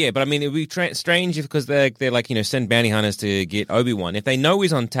 yeah. But I mean, it would be strange because they're like, send bounty hunters to get Obi-Wan. If they know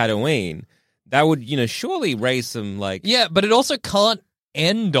he's on Tatooine, that would, surely raise some like. Yeah, but it also can't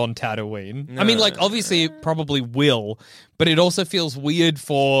end on Tatooine. I mean, like, obviously it probably will, but it also feels weird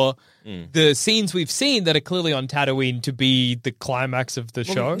for the scenes we've seen that are clearly on Tatooine to be the climax of the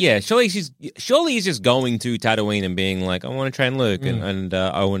show. Yeah, surely he's just going to Tatooine and being like, I want to train Luke, and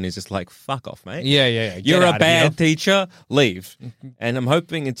Owen is just like, fuck off, mate. Yeah. Get You're out a of bad here. teacher. Leave. And I'm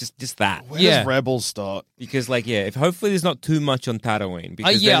hoping it's just that. Where Yeah. does Rebels start? Because, if hopefully there's not too much on Tatooine,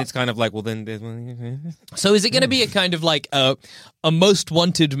 because yeah. then it's kind of like, well, then there's. So is it going to be a kind of like a Most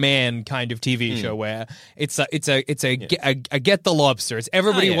Wanted Man kind of TV show where it's a get the lobster. It's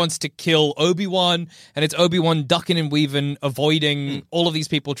everybody Oh, yeah. wants to kill Obi-Wan, and it's Obi-Wan ducking and weaving, avoiding all of these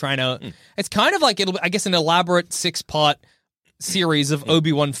people trying to. It's kind of like I guess an elaborate 6-part series of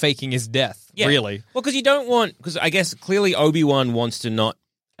Obi-Wan faking his death. Yeah. Really. Well, because you don't want, because I guess clearly Obi-Wan wants to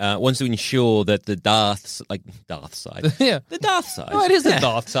ensure that the Darth side. Yeah. The Darth side. Oh, it is the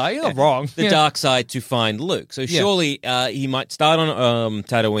Darth side. You're not wrong. The dark side to find Luke. So surely he might start on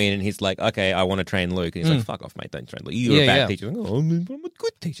Tatooine and he's like, okay, I want to train Luke. And he's like, fuck off, mate, don't train Luke. You're a bad teacher. Like, oh, I'm a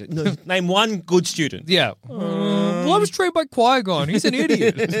good teacher. No, name one good student. Yeah. Well, I was trained by Qui-Gon. He's an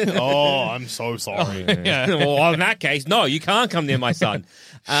idiot. Oh, I'm so sorry. yeah. Well, in that case, no, you can't come near my son.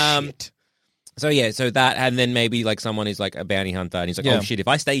 So that, and then maybe like someone is like a bounty hunter, and he's like, Yeah. oh shit, if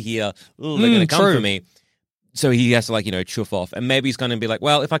I stay here, they're going to come true. for me. So he has to chuff off, and maybe he's going to be like,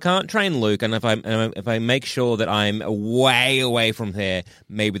 well, if I can't train Luke, and if I make sure that I'm way away from there,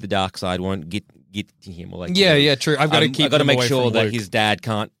 maybe the dark side won't get to him. Or Yeah, true. I've got to keep I've got to him make away sure from that Luke. his dad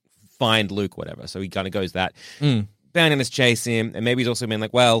can't find Luke, whatever. So he kind of goes that. Bounty hunters chase him, and maybe he's also been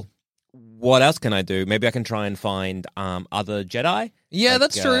like, well, what else can I do? Maybe I can try and find other Jedi. Yeah, Like,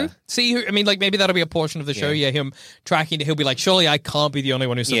 that's true. See, maybe that'll be a portion of the show. Yeah, him tracking. He'll be like, surely I can't be the only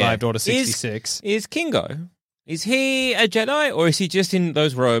one who survived Order 66. Is Kingo? Is he a Jedi, or is he just in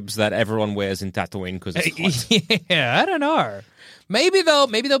those robes that everyone wears in Tatooine because it's hot? Yeah, I don't know. Maybe there'll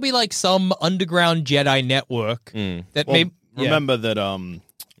be like some underground Jedi network that Well, maybe. remember that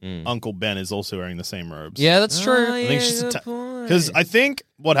Uncle Ben is also wearing the same robes. Yeah, that's true. Oh, I think it's yeah, just good point. because I think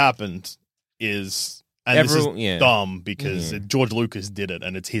what happened is And this is yeah. dumb because George Lucas did it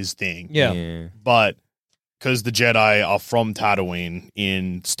and it's his thing. Yeah. But because the Jedi are from Tatooine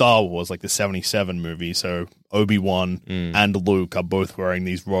in Star Wars, like the 77 movie, so Obi-Wan and Luke are both wearing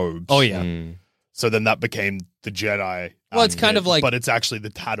these robes. Oh, yeah. So then that became the Jedi. Well, it's kind of like... But it's actually the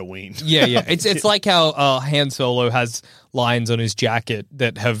Tatooine. Yeah. It's like how Han Solo has lines on his jacket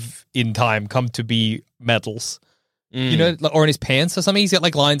that have, in time, come to be medals. You know, or in his pants or something. He's got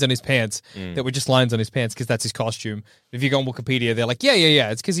like lines on his pants that were just lines on his pants because that's his costume. If you go on Wikipedia, they're like,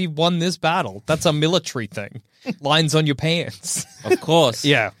 yeah. It's because he won this battle. That's a military thing. Lines on your pants. Of course.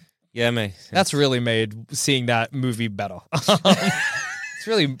 Yeah. Yeah, mate. That's really made seeing that movie better. It's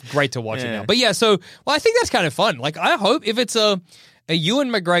really great to watch it now. But yeah, so I think that's kind of fun. Like, I hope if it's a Ewan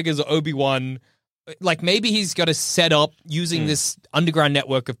McGregor's Obi-Wan, like maybe he's got to set up using this underground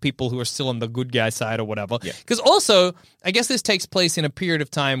network of people who are still on the good guy side or whatever. Because also, I guess this takes place in a period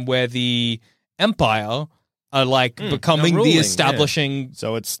of time where the Empire are like becoming ruling, the establishing.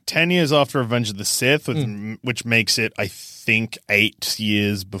 So it's 10 years after Revenge of the Sith, which makes it, I think, 8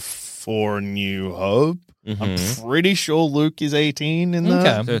 years before New Hope. I'm pretty sure Luke is 18 in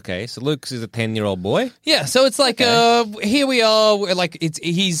that. Okay, so Luke is a 10-year-old boy. Yeah, so it's like here we are. Like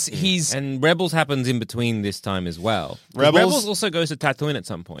he's And Rebels happens in between this time as well. 'Cause Rebels- Rebels also goes to Tatooine at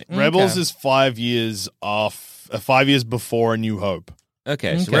some point. Rebels is 5 years off, 5 years before A New Hope,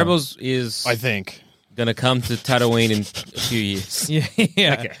 Okay, so Rebels is I think. going to come to Tatooine in a few years.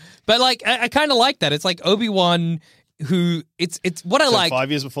 yeah. Okay. But like I kind of like that. It's like Obi-Wan who it's what I So like. 5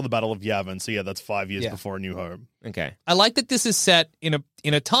 years before the Battle of Yavin. So yeah, that's 5 years Yeah. before A New Hope. Okay. I like that this is set in a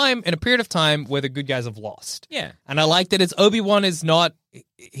period of time where the good guys have lost. Yeah. And I like that it's Obi-Wan is not,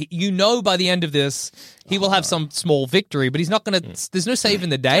 by the end of this, he will have some small victory, but he's not going to, there's no save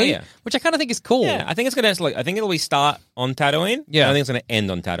in the day, Oh, yeah. which I kind of think is cool. Yeah, I think it's going to I think it'll start on Tatooine. Yeah. I think it's going to end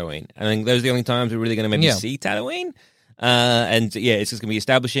on Tatooine. I think those are the only times we're really going to maybe Yeah. see Tatooine. And yeah, it's just going to be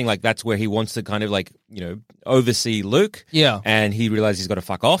establishing like that's where he wants to kind of like, oversee Luke. Yeah. And he realizes he's got to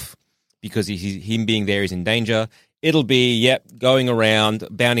fuck off because him being there is in danger. It'll be, going around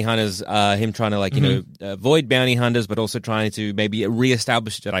bounty hunters, him trying to avoid bounty hunters, but also trying to maybe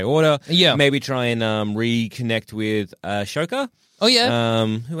reestablish Jedi Order. Yeah. Maybe try and reconnect with Shoka. Oh, yeah.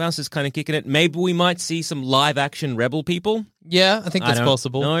 Who else is kind of kicking it? Maybe we might see some live action Rebel people. Yeah, I think that's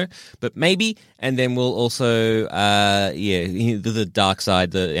possible. No, but maybe. And then we'll also, the dark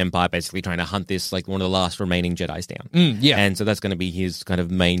side, the Empire basically trying to hunt this, like one of the last remaining Jedis down. Yeah. And so that's going to be his kind of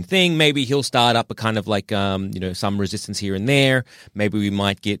main thing. Maybe he'll start up a kind of like, some resistance here and there. Maybe we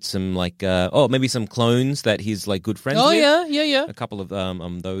might get some like, maybe some clones that he's like good friends with. Oh, yeah. A couple of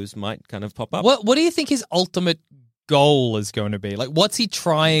those might kind of pop up. What do you think his ultimate goal is going to be? Like, what's he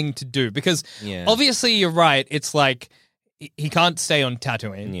trying to do? Because obviously you're right. It's like he can't stay on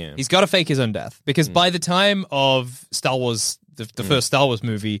Tatooine. Yeah. He's got to fake his own death because by the time of Star Wars, the first Star Wars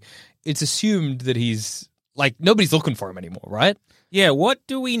movie, it's assumed that he's like nobody's looking for him anymore, right? Yeah. What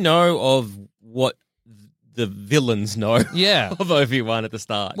do we know of what the villains know Yeah. of Obi-Wan at the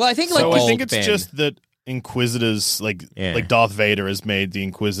start? Well, I think So like I think it's Ben. just that Inquisitors, like Darth Vader has made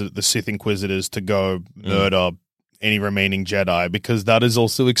the Sith Inquisitors to go murder any remaining Jedi, because that is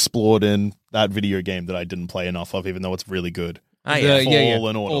also explored in that video game that I didn't play enough of, even though it's really good.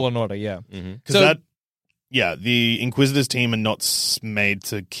 Fallen Order. Fallen Order, yeah. Because the Inquisitors team are not made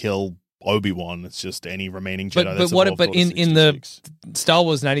to kill Obi-Wan. It's just any remaining Jedi. But that's what? evolved But Order in the 66. Star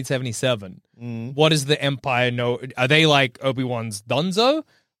Wars 1977, what does the Empire know? Are they like Obi-Wan's Dunzo,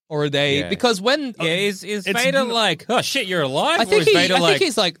 or are they? Yeah. Because when Is Vader like, oh shit, you're alive? I think or is Vader like,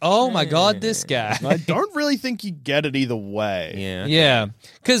 he's like, oh my god, this guy. I don't really think you get it either way. yeah, okay. Yeah,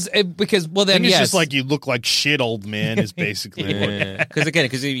 because well I then think it's yes, just like you look like shit, old man. Is basically what.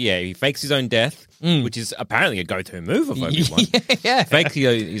 Because he fakes his own death, which is apparently a go-to move of Obi-Wan. yeah. Fakes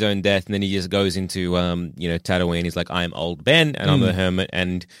his own death, and then he just goes into Tatooine. He's like, I'm old Ben, and I'm the hermit,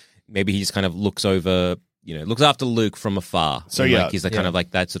 and maybe he just kind of looks over. Looks after Luke from afar. So, And, yeah. like, he's like kind of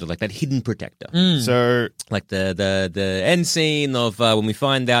like that sort of like that hidden protector. So Like the end scene of when we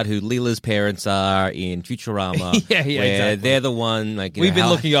find out who Leela's parents are in Futurama. Yeah, where exactly. they're the one like We've been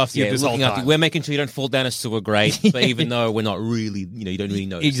looking after you this whole looking after time. you. We're making sure you don't fall down a sewer grate, but even though we're not really, you don't really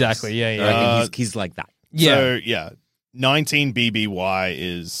notice. Exactly, us. yeah, So yeah. I think he's like that. Yeah. So, 19 BBY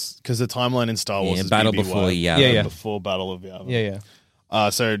is because the timeline in Star Wars Yeah, is Battle BBY, before Yavin. Yeah. before Battle of Yavin. yeah.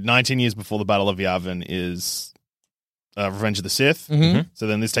 So 19 years before the Battle of Yavin is Revenge of the Sith. Mhm. So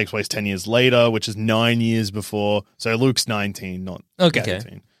then this takes place 10 years later, which is 9 years before. So Luke's 19, not Okay.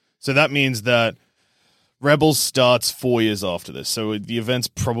 18. So that means that Rebels starts 4 years after this. So the events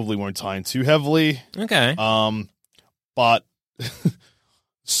probably won't tie in too heavily. Okay. But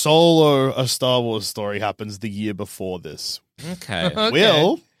Solo, a Star Wars story happens the year before this. Okay. Okay.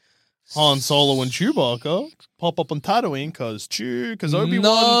 Will Han Solo and Chewbacca pop up on Tatooine because Obi-Wan,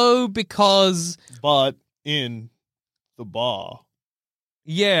 No, because but in the bar.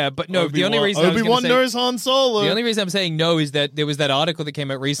 yeah, but no. The only Obi-Wan- reason I was Obi-Wan gonna say, knows Han Solo. the only reason I'm saying no is that there was that article that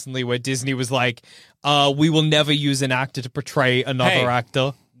came out recently where Disney was like, "We will never use an actor to portray another Hey.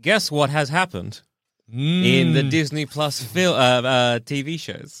 actor." Guess what has happened in the Disney Plus TV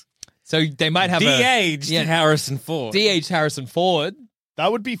shows? So they might have De-aged yeah. Harrison Ford. de-aged Harrison Ford,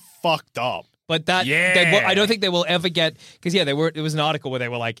 That would be fucked up. but that I don't think they will ever get because there was an article where they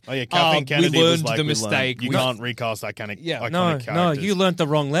were like, Oh yeah, Kathleen Kennedy we learned was like, the "We learned mistake. You We- can't recast that kind of Yeah. iconic No, characters." no, you learned the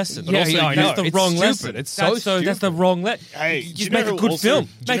wrong lesson. Yeah, also, yeah, I you know. used the It's wrong stupid. lesson. It's so That's stupid. the wrong lesson. Hey, Just do you make know a who good also- film.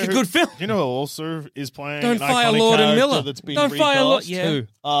 do you Make know a who- good film. Do you know who also is playing Don't an fire iconic Lord and character Miller. that's been Don't fire Lord. recast?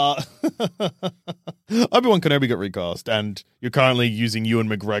 Yeah. Obi-Wan Kenobi got recast, and you're currently using Ewan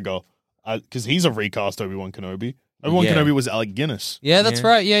McGregor because he's a recast Obi-Wan Kenobi. Obi-Wan Yeah. Kenobi was Alec Guinness. yeah, that's Yeah.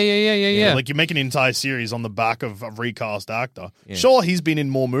 right. Yeah. Like you make an entire series on the back of a recast actor. Yeah. Sure, he's been in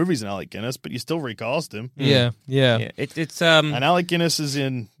more movies than Alec Guinness, but you still recast him. Yeah. Yeah, it's And Alec Guinness is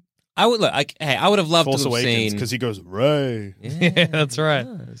in I would look. I would have loved Force to have Awakens seen. because he goes Ray. Yeah, that's right.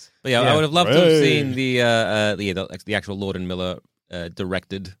 But yeah, Yeah. I would have loved to have Ray. seen the actual Lord and Miller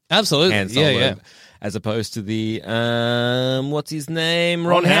directed Absolutely. Han Solo, Yeah. as opposed to the what's his name,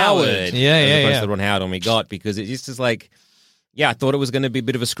 Ron Howard. Howard. Yeah, as yeah, opposed yeah. to the Ron Howard one we got because it just is like. Yeah, I thought it was going to be a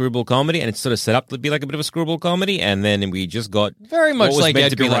bit of a screwball comedy, and it's sort of set up to be like a bit of a screwball comedy, and then we just got Very much what was like meant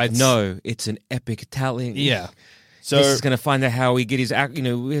to be Edgar like, Wright's. no, it's an epic Italian. Yeah. So this is going to find out how we get his act.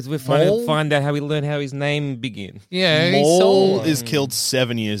 We're Maul? find out how we learn how his name began. Yeah. Maul Solo. is killed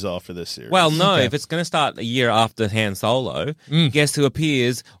 7 years after this series. Well, no, Okay. if it's going to start a year after Han Solo, guess who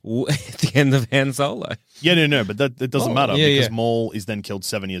appears at the end of Han Solo? yeah, no, but that doesn't matter yeah, because yeah. Maul is then killed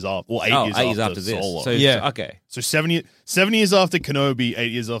 7 years after, or 8 Oh, years 8 years after, after this. Solo. So, Yeah. okay. So 7 years after Kenobi,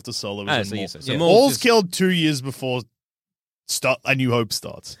 8 years after Solo. Ah, Is so when yes, Maul. so Yeah. Maul's Maul's just- killed 2 years before A New Hope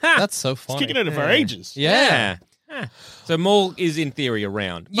starts. That's so It's funny. kicking it for ages. Yeah. Ah. So Maul is in theory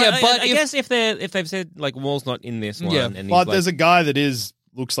around. Yeah, but I if- guess if they've said like Maul's not in this one, Yeah. and he's But like, there's a guy that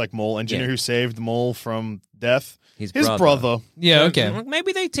looks like Maul, and do you Yeah. know who saved Maul from death? his brother. Yeah. So, Okay.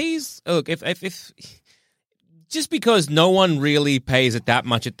 maybe they tease. Look, if just because no one really pays it that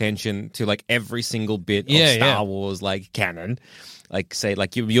much attention to like every single bit Yeah, of Star yeah. Wars like canon, like say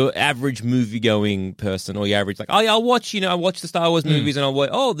like your average movie going person or your average like, oh yeah, I'll watch the Star Wars movies and I'll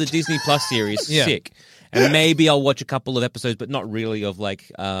watch the Disney Plus series, Yeah. sick. And maybe I'll watch a couple of episodes, but not really of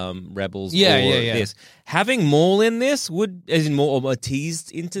like Rebels Yeah, or yeah. this. Having Maul in this would, as in more or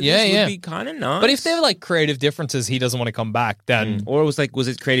teased into this, Yeah, yeah. would be kind of nice. But if they're like creative differences, he doesn't want to come back. Then Or was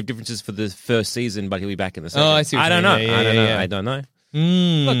it creative differences for the first season, but he'll be back in the second? I see what I you don't mean. know. Yeah, I don't yeah, know. yeah. I don't know.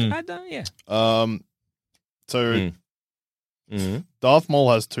 Mm. Look, I don't. Yeah. So Mm. Mm-hmm. Darth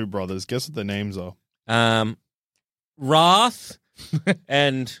Maul has two brothers. Guess what their names are? Wrath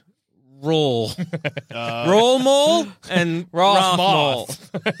and Rawl. Uh, Rawl Maul and Wrath Maul.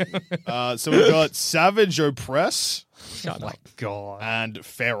 so we've got Savage Opress Shut up. God, and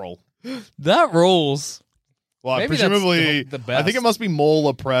Feral. that rules. Well, Maybe that's presumably, the I think best. it must be Maul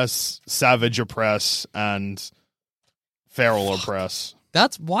Oppress, Savage Oppress, and Feral Oppress.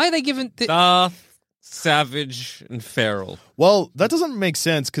 That's why they given. Darth, Savage, and Feral. Well, that doesn't make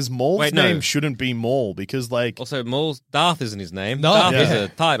sense because Maul's Wait, no. name shouldn't be Maul because, like, Also, Darth isn't his name. No. Darth is Yeah. a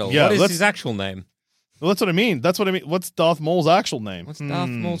title. Yeah, what is let's- his actual name? well, that's what I mean. That's what I mean. What's Darth Maul's actual name? What's Darth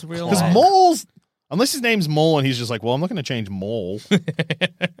Maul's real Because name? Maul's, unless his name's Maul and he's just like, well, I'm not going to change Maul.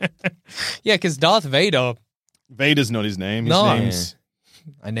 Yeah, because Darth Vader. Vader's not his name. His No. name's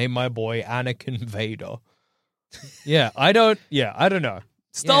I named my boy Anakin Vader. Yeah, I don't know.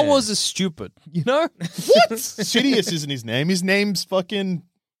 Star Yeah. Wars is stupid, you know? what? Sidious isn't his name. His name's fucking.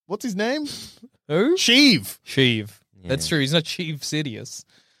 What's his name? Who? Sheev. Sheev. Yeah. That's true. He's not Sheev Sidious.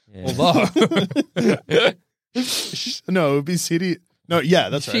 Yeah. Although, No, it would be Sidious. No, yeah,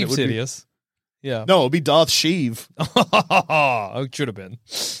 that's right. Sheev It would be- Sidious. Yeah. No, it would be Darth Sheev. It should have been.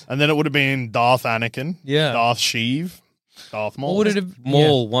 And then it would have been Darth Anakin. Yeah. Darth Sheev. Darth Maul. What would it have?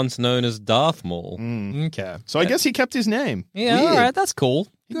 Maul, once known as Darth Maul. Mm. Okay. So I guess he kept his name. Yeah, Weird. all right. That's cool.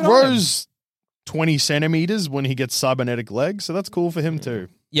 He Good on him. grows 20 centimeters when he gets cybernetic legs, so that's cool for him too.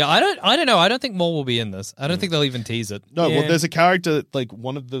 Yeah, I don't know. I don't think Maul will be in this. I don't think they'll even tease it. No, Yeah. well, there's a character like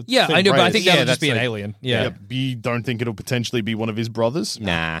one of the. Yeah, thing I know, but I raised. think Yeah, that'll just that's be an like- alien. Yeah, You don't think it'll potentially be one of his brothers?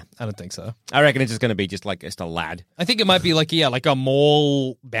 Nah. I don't think so. I reckon it's just going to be just a lad. I think it might be like a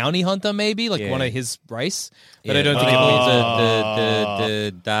Maul bounty hunter, maybe like Yeah. one of his race. But Yeah. I don't think Oh, it'll be.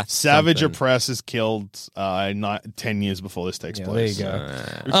 the Darth Savage something. Oppress is killed 10 years before this takes Yeah, place. there you go.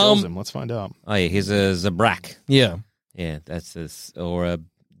 Who kills him? Let's find out. Oh yeah, he's a Zabrak. Yeah, Yeah, that's this or a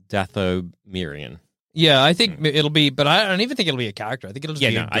Dathomirian. yeah. I think it'll be, but I don't even think it'll be a character. I think it'll just Yeah,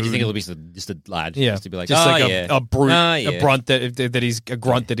 be. no, a I just think goon. it'll be just a lad. Yeah, just to be like, just oh, like yeah. a brute, Oh, a yeah. brunt that he's a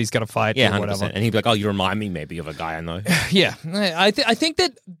grunt that he's got to fight Yeah, or 100%. whatever. And he'd be like, oh, you remind me maybe of a guy I know. Yeah, I think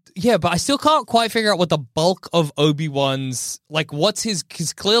that. Yeah, but I still can't quite figure out what the bulk of Obi-Wan's like. What's his?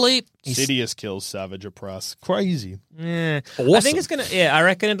 Because clearly, he's, Sidious kills Savage Oppress. Crazy. Yeah, Awesome. I think it's gonna. Yeah, I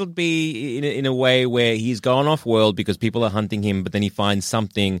reckon it'll be in a way where he's gone off world because people are hunting him, but then he finds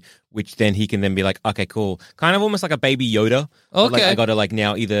something which then he can then be like, okay, cool, kind of almost like a baby Yoda. Like, Okay. I got to like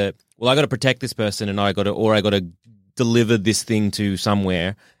now either I got to protect this person, and I got to deliver this thing to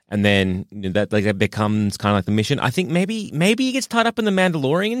somewhere. And then that becomes kind of like the mission. I think maybe he gets tied up in the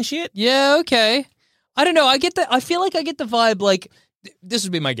Mandalorian and shit. Yeah, okay. I don't know. I get that. I feel like I get the vibe. Like this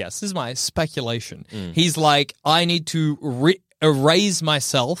would be my guess. This is my speculation. He's like, I need to erase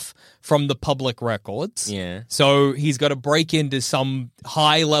myself from the public records. Yeah. So he's got to break into some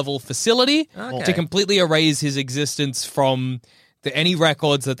high-level facility Okay. to completely erase his existence from any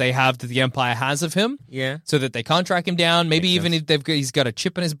records that they have that the Empire has of him. Yeah. So that they can't track him down. Maybe even if he's got a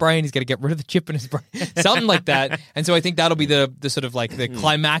chip in his brain, he's got to get rid of the chip in his brain, something like that. And so I think that'll be the sort of like the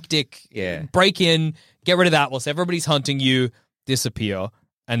climactic Yeah. break in, get rid of that whilst everybody's hunting you, disappear,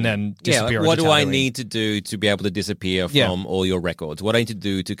 and then Yeah, disappear. like, what into do I Tatooine. need to do to be able to disappear from Yeah. all your records? What do I need to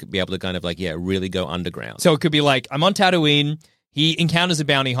do to be able to kind of like, really go underground? So it could be like, I'm on Tatooine. He encounters a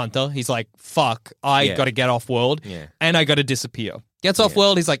bounty hunter. He's like, fuck, I Yeah. got to get off world, Yeah. and I got to disappear. Gets off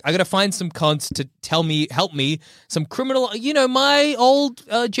world. He's like, I got to find some cunts to help me, some criminal. You know, my old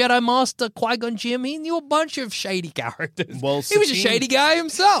Jedi Master Qui-Gon Jinn, he knew a bunch of shady characters. Well, he was a Satine- shady guy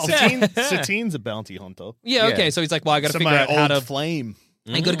himself. Satine's a bounty hunter. Yeah, okay. So he's like, well, I got to So figure my out how old to. flame.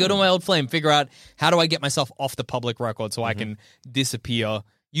 I got to go to my old flame, figure out how do I get myself off the public record so I can disappear.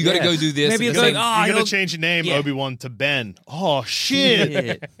 You got to Yeah. go do this. Maybe at you're the going, same- oh, You're you'll- gonna change your name, Yeah. Obi-Wan, to Ben. Oh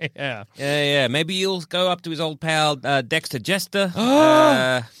shit! yeah. Yeah. Maybe you'll go up to his old pal Dexter Jester.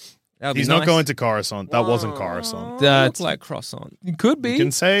 That'll be He's not nice. going to Coruscant. That wasn't Coruscant. That's Look like croissant. it could be. You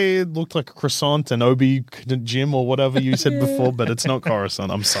can say it looked like a croissant and Obi Jim or whatever you said before, but it's not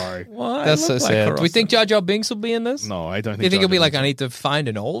Coruscant. I'm sorry. Why? That's so Look like sad. Do we croissant. think Jar Jar Binks will be in this? No, I don't Do you think Jar it'll be Jar like, I Binks- need to find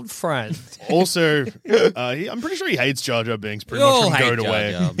an old friend? Also, I'm pretty sure he hates Jar Jar Binks pretty We much all from Go hate to Jar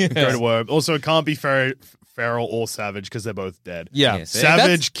Way. Jar. Go to Way. Also, it can't be Feral or Savage because they're both dead. Yeah. Yes.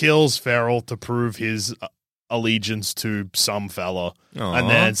 Savage kills Feral to prove his allegiance to some fella, Aw. and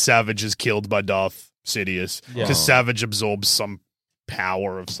then Savage is killed by Darth Sidious Yeah. because Savage absorbs some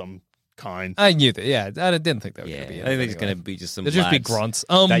power of some kind. I knew that. Yeah, I didn't think that was Yeah, going to be. I think it's going to be just some. They'll just be lads grunts.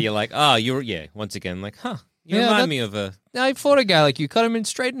 that you're like, once again, like, huh? You Yeah, remind that- me of a. I fought a guy like you, cut him in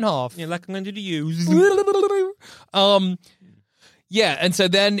straight in half. Yeah, like I'm going to do you. Yeah, and so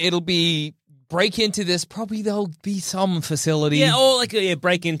then it'll be break into this. Probably there'll be some facility. Yeah, or like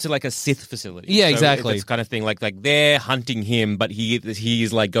break into like a Sith facility. Yeah, exactly. It's kind of thing. Like they're hunting him, but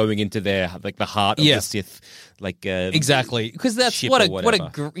he's like going into their like the heart of Yeah. the Sith. Like exactly. Because that's ship what or a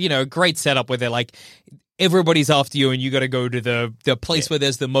whatever. great setup where they're like everybody's after you and you got to go to the place where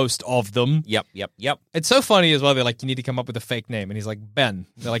there's the most of them. Yep. It's so funny as well. They're like, you need to come up with a fake name, and he's like, Ben.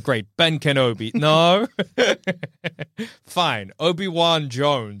 They're like, great, Ben Kenobi. No, fine, Obi-Wan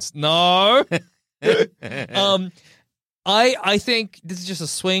Jones. No. I think this is just a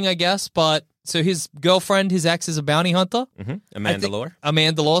swing, I guess. But so his girlfriend, his ex, is a bounty hunter, Amanda Lore.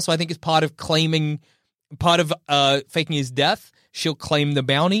 Amanda Law. So I think it's part of faking his death. She'll claim the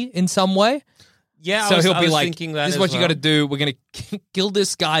bounty in some way. Yeah, So he'll I be was like, thinking that "This is as what you well. got to do. We're gonna kill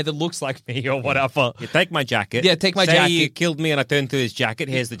this guy that looks like me, or whatever." Yeah, take my jacket. Yeah, take my Say jacket. you killed me and I turned to his jacket.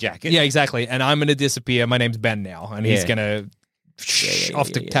 Here's the jacket. Yeah, exactly. And I'm gonna disappear. My name's Ben now, and he's Yeah. gonna yeah,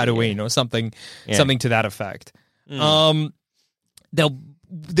 off to yeah, Tatooine or something, Yeah. something to that effect.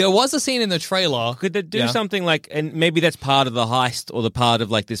 There was a scene in the trailer. Could they do Yeah. something like, and maybe that's part of the heist or the part of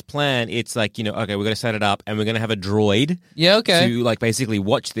like this plan? It's like, okay, we're going to set it up and we're going to have a droid Yeah, okay. to like basically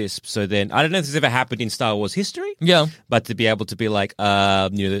watch this. So then, I don't know if this has ever happened in Star Wars history, Yeah. but to be able to be like,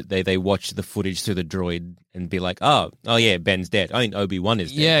 they watch the footage through the droid and be like, oh yeah, Ben's dead. I think Obi-Wan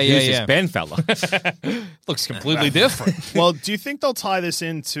is dead. Yeah, Who's yeah. this Ben fella? Looks completely different. Well, do you think they'll tie this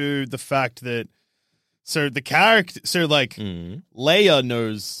into the fact that So the character, Leia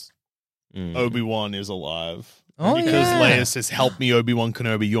knows Mm. Obi-Wan is alive. Oh, because yeah. Leia says, "Help me, Obi-Wan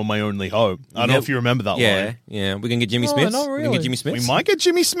Kenobi, you're my only hope." I don't know if you remember that Yeah, line. yeah. We can get Jimmy Oh, Smith. not We can really. get Jimmy Smith. We might get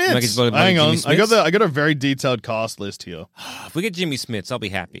Jimmy Might get Smith. Jimmy Hang on, Smiths. I got a very detailed cast list here. If we get Jimmy Smiths, I'll be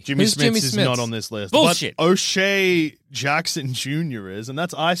happy. Jimmy Who's Smith Jimmy is Smits? not on this list. Bullshit. But O'Shea Jackson Jr. is, and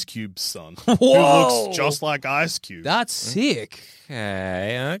that's Ice Cube's son, who Whoa. looks just like Ice Cube. That's sick.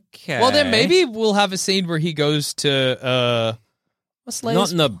 Okay. Well, then maybe we'll have a scene where he goes to what's not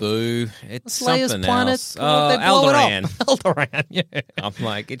Leia's, Naboo. It's what's Leia's something planet? else. They blow it Alderaan. up. Alderaan, yeah. I'm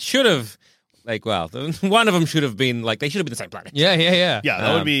like, it should have. Like, well, one of them should have been like they should have been the same planet. Yeah. yeah,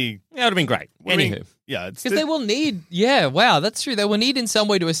 that would be. Yeah, it would have been great. I mean, Anywho, yeah, it's Because they will need, wow, that's true. They will need in some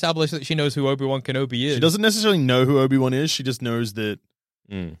way to establish that she knows who Obi-Wan Kenobi is. she doesn't necessarily know who Obi-Wan is. She just knows that.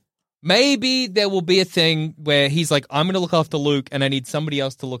 Maybe there will be a thing where he's like, I'm going to look after Luke and I need somebody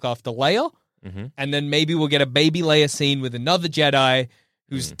else to look after Leia. And then maybe we'll get a baby Leia scene with another Jedi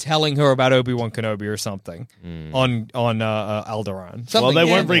who's telling her about Obi-Wan Kenobi or something on Alderaan. Something, Well, they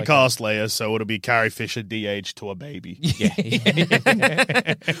won't like recast Leia, so it'll be Carrie Fisher DH to a baby. well,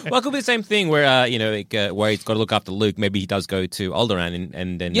 it could be the same thing where where he's got to look after Luke. Maybe he does go to Alderaan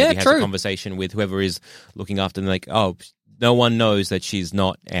and then Yeah, maybe has true. a conversation with whoever is looking after them. Like, oh, no one knows that she's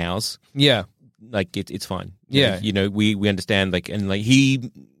not ours. Yeah. Like it's fine. Yeah. We understand. Like, and like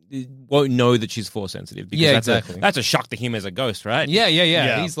he won't know that she's force sensitive. Because Yeah, that's exactly. That's a shock to him as a ghost, right? Yeah.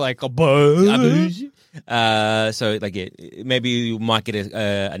 Yeah. He's like, So like maybe you might get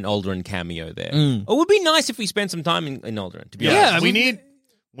an Alderaan cameo there. It would be nice if we spent some time in Alderaan. To be Yeah, honest,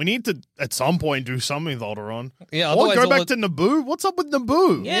 we need to at some point do something with Alderaan. Yeah, Or otherwise go all back the- to Naboo. What's up with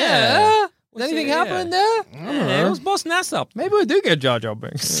Naboo? Yeah. What's Is anything it- happening there? Yeah, it was bossing ass up. Maybe we do get Jar Jar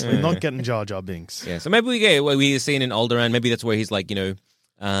Binks. We're not getting Jar Jar Binks. Yeah, so maybe we seen in Alderaan. Maybe that's where he's like,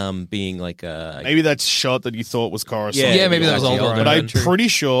 being like Maybe that shot that you thought was Coruscant. Yeah, maybe that was actually Alderaan. But I'm True. pretty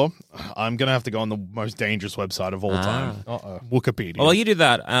sure I'm going to have to go on the most dangerous website of all time. Uh-oh. Wikipedia. Oh, well, you do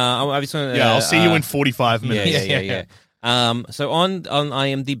that. I just wanna, yeah, I'll see you in 45 Yeah, minutes. yeah. So on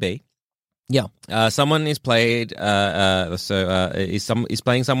IMDb, someone is played. Is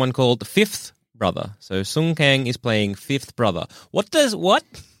playing someone called Fifth Brother. So Sung Kang is playing Fifth Brother. What?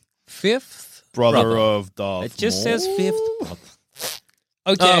 Fifth? Brother of Darth It just Maul. says Fifth Brother.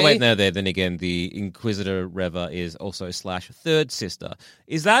 Okay. Oh, wait, no, then again, the Inquisitor Reva is also / third sister.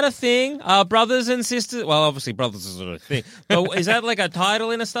 Is that a thing? Brothers and sisters? Well, obviously, brothers is a thing. But is that like a title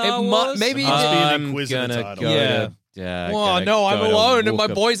in a Star It Wars? maybe- It must be an I'm Inquisitor gonna title. go Yeah. to... Oh, gonna no, I'm go to alone, and my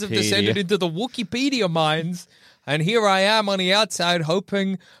boys have Wikipedia. descended into the Wikipedia mines. And here I am on the outside,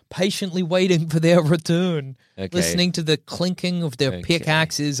 hoping, patiently waiting for their return. Okay. Listening to the clinking of their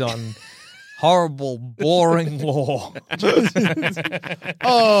pickaxes on horrible, boring lore.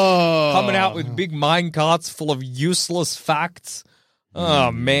 Oh. Coming out with big mine carts full of useless facts.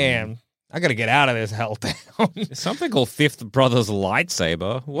 Oh, man. I got to get out of this helltown. There's something called Fifth Brother's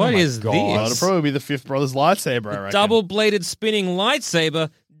lightsaber. What is God. It'll this? probably be the Fifth Brother's lightsaber, I reckon. Double-bladed spinning lightsaber.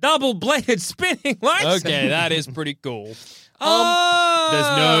 Double-bladed spinning lightsaber. Okay, that is pretty cool. Oh!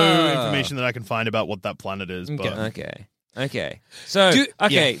 There's no information that I can find about what that planet is. But Okay. So,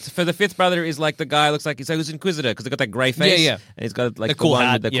 yeah. so for the Fifth Brother is like the guy looks like he's Inquisitor because they got that grey face. Yeah. And he's got like The cool one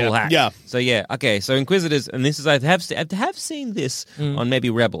hat, with the yeah. cool hat. Yeah. So yeah. Okay. So Inquisitors, and this is I have seen this on maybe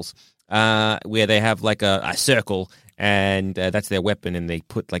Rebels, where they have like a circle. And that's their weapon, and they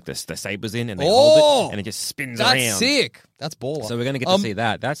put like the sabers in, and they hold it, and it just spins That's around. sick. That's baller. So we're gonna get to see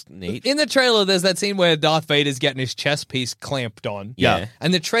that. That's neat. In the trailer, there's that scene where Darth Vader's getting his chest piece clamped on. Yeah.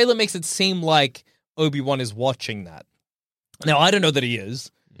 And the trailer makes it seem like Obi-Wan is watching that. Now, I don't know that he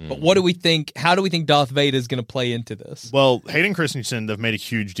is, but what do we think? How do we think Darth Vader's going to play into this? Well, Hayden Christensen, they've made a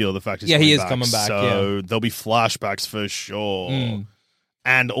huge deal of the fact he's Yeah, he is coming back. coming back, So there'll be flashbacks for sure.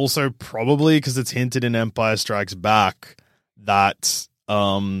 And also probably because it's hinted in Empire Strikes Back that,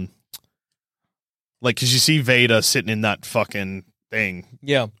 like, because you see Vader sitting in that fucking thing,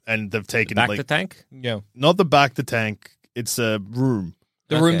 Yeah. and they've taken Back like the tank. Yeah. not the back the tank, it's a room.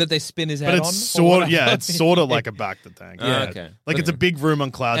 The Okay. room that they spin his head But on? it's or sort whatever. yeah, it's sort of like a back the tank. Yeah. Okay. Like it's a big room on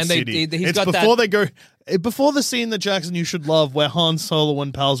Cloud And City. he's It's got before that- they go before the scene that Jackson you should love where Han Solo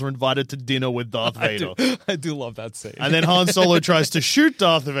and pals are invited to dinner with Darth Vader. I do love that scene. And then Han Solo tries to shoot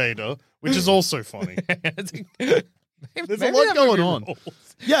Darth Vader, which is also funny. There's a lot going on.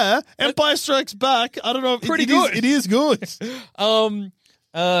 Yeah, Empire Strikes Back. I don't know. Pretty It good. is good.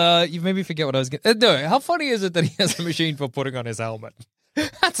 You made me forget what I was going to... No, how funny is it that he has a machine for putting on his helmet?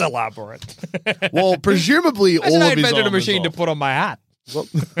 That's elaborate. Well, presumably all Imagine I of his invented a armor's machine to off. put on my hat. Well,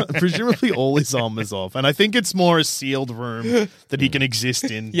 presumably all his armor's off. And I think it's more a sealed room that he can exist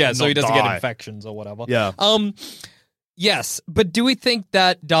in. Yeah, and so he not doesn't get die. infections or whatever. Yeah. Yes, but do we think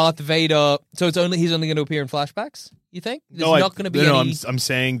that Darth Vader? So he's only going to appear in flashbacks. You think there's not going to be any? I'm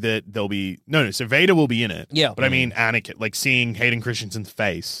saying that there'll be no. So Vader will be in it. Yeah. but I mean Anakin, like seeing Hayden Christensen's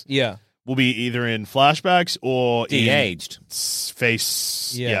face, Yeah, will be either in flashbacks or De-aged. in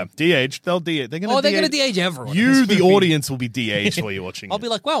face. Yeah. Yeah, de-aged. They're going to. Oh, they're going to de-age everyone. in You, this the movie. audience, will be de-aged while you're watching. I'll it. be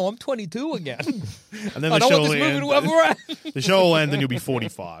like, wow, I'm 22 again. and then I the don't show want will this movie end. to ever end. The show will end, and you'll be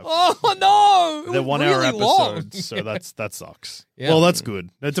 45. Oh no! It They're was 1 hour really long. episodes, so that sucks. Yeah. Well, that's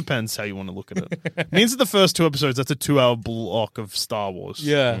good. It depends how you want to look at it. It means that the first 2 episodes, that's a 2-hour block of Star Wars.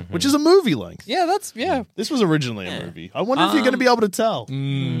 Yeah. Which is a movie length. Yeah, that's This was originally a movie. I wonder if you're going to be able to tell. I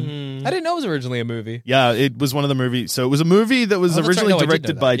didn't know it was originally a movie. Yeah, it was one of the movies. So it was a movie that was Oh, that's right. originally No, I did know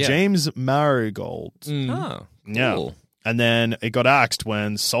directed that. by Yeah. James Marigold. Oh, Yeah. cool. And then it got axed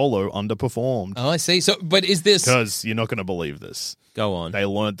when Solo underperformed. Oh, I see. So, but is this? Because you're not going to believe this. Go on. They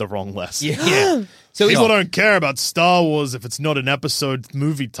learned the wrong lesson. Yeah. So People don't care about Star Wars if it's not an episode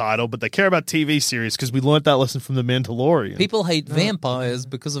movie title, but they care about TV series because we learned that lesson from The Mandalorian. people hate vampires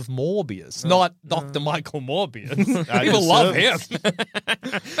because of Morbius, not Dr. Michael Morbius. At People your love him.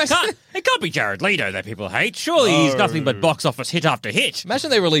 It can't be Jared Leto that people hate. Surely he's nothing but box office hit after hit.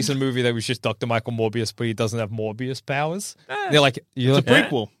 Imagine they release a movie that was just Dr. Michael Morbius, but he doesn't have Morbius powers. They're like, you It's a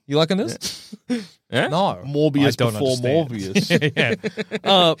prequel. You liking this? Yeah? No, Morbius I don't before understand. Morbius.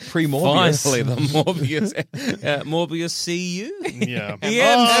 yeah, pre-Morbius. Finally, the Morbius CU. Yeah. The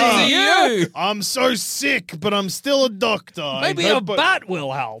Ah, MCU. I'm so sick, but I'm still a doctor. Maybe a bat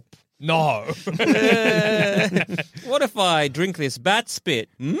will help. No. What if I drink this bat spit?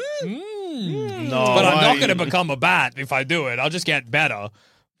 No, But I'm not going to become a bat if I do it. I'll just get better.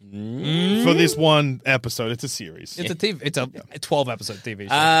 for this one episode. It's a series. It's a 12 episode TV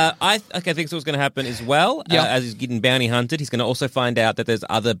show. I think what's going to happen as well. Yeah. As he's getting bounty hunted, he's going to also find out that there's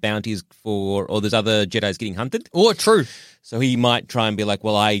other bounties or there's other Jedis getting hunted. Oh, true. So he might try and be like,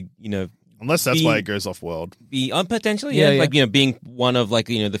 well, Unless that's why it goes off world. be potentially, Yeah, like being one of like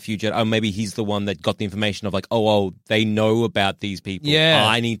the few Jedi. Oh, maybe he's the one that got the information of like, oh, they know about these people. Yeah.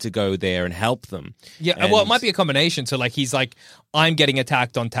 I need to go there and help them. Yeah, And- well, it might be a combination. So, like, he's like, I'm getting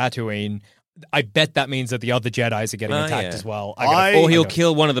attacked on Tatooine. I bet that means that the other Jedis are getting attacked yeah. as well. Or he'll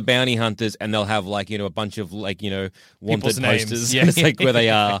kill one of the bounty hunters, and they'll have like a bunch of like wanted People's names. posters. Yeah. It's like where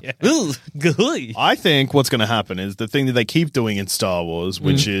they are. Ooh, gooey. I think what's going to happen is the thing that they keep doing in Star Wars,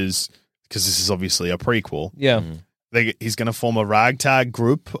 which is because this is obviously a prequel. Yeah. He's going to form a ragtag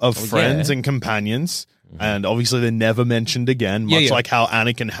group of friends and companions. And obviously, they're never mentioned again, much like how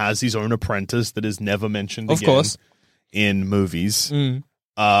Anakin has his own apprentice that is never mentioned Of again course. in movies.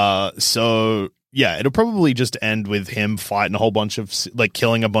 So, yeah, it'll probably just end with him fighting a whole bunch of, like,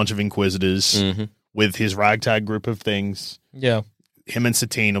 killing a bunch of Inquisitors with his ragtag group of things. Yeah. Him and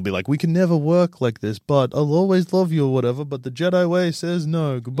Satine will be like, we can never work like this, but I'll always love you or whatever. But the Jedi way says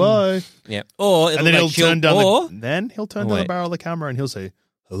no. Goodbye. Yeah. Or And then he'll turn down the wait. barrel of the camera and he'll say,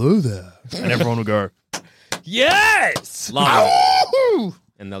 hello there. And everyone will go, Yes! Love.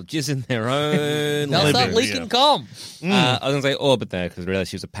 And they'll jizz in their own. They'll living. start leaking cum. I was gonna say, but no, because realize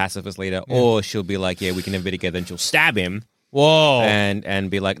she was a pacifist leader, or she'll be like, yeah, we can never be together, and she'll stab him, Whoa.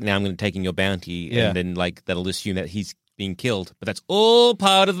 and be like, now I'm going to take in your bounty, Yeah. and then like that'll assume that he's being killed, but that's all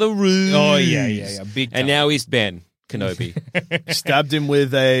part of the ruse. Oh, yeah. Big time. And now he's Ben Kenobi. stabbed him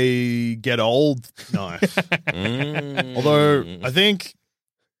with a get old knife. Although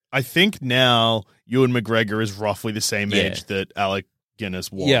I think now Ewan McGregor is roughly the same Yeah. age that Alec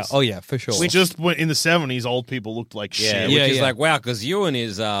Guinness was. Yeah. Oh, yeah, for sure. Which just in the 70s, old people looked like Yeah, shit. which Yeah, is yeah. like, wow, because Ewan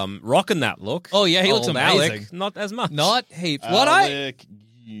is rocking that look. Oh, yeah, he looks Old amazing. Alec, not as much. Not hate. Alec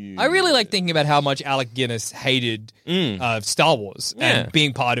I really like thinking about how much Alec Guinness hated Star Wars Yeah. and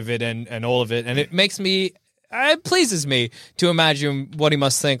being part of it and all of it. And it makes me, it pleases me to imagine what he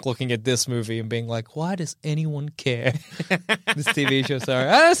must think looking at this movie and being like, why does anyone care? This TV show, sorry.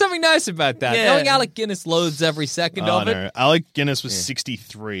 There's something nice about that. Yeah. Knowing Alec Guinness loads every second Oh, of it. no. Alec Guinness was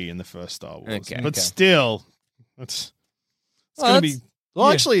 63 in the first Star Wars. Okay. But Okay. still, it's Well, going to be... that's-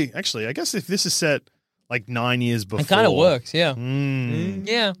 Well, yeah. actually, I guess if this is set like 9 years before... It kind of works, yeah. Mm.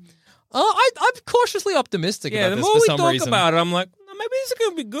 Yeah. I'm cautiously optimistic Yeah, about the this more for we some talk reason. about it, I'm like, maybe this is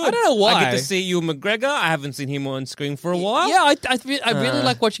going to be good. I don't know why. I get to see Ewan McGregor. I haven't seen him on screen for a while. Yeah, I really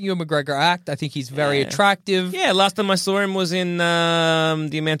like watching Ewan McGregor act. I think he's very attractive. Yeah, last time I saw him was in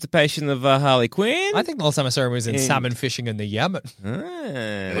The Emancipation of Harley Quinn. I think the last time I saw him was in And- salmon fishing in the Yemen.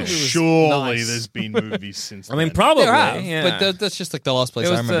 Ah. Surely nice. there's been movies since I mean, then. probably. There have, yeah. but that's just like the last place It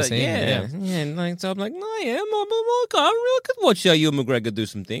I was remember the- seeing him. yeah. And like, so I'm like, no, yeah, I could watch Ewan McGregor do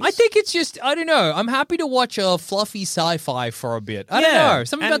some things. I think it's just, I don't know. I'm happy to watch a fluffy sci-fi for a bit. I don't Yeah. know.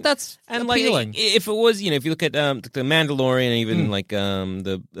 Something And- about that's and appealing. like, if it was, if you look at the Mandalorian, even like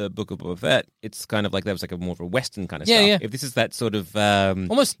the Book of Boba Fett, it's kind of like that was like a more of a Western kind of Yeah, stuff. yeah. If this is that sort of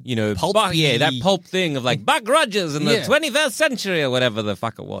Almost pulpy. yeah, that pulp thing of like Buck Rogers in the Yeah. 21st century or whatever the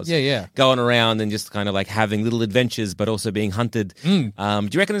fuck it was. Yeah. Going around and just kind of like having little adventures, but also being hunted. Do you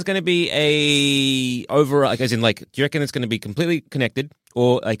reckon there's going to be do you reckon it's going to be completely connected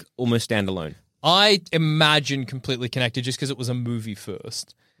or like almost standalone? I imagine completely connected just because it was a movie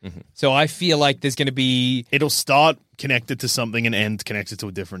 1st. So I feel like there's going to be... It'll start connected to something and end connected to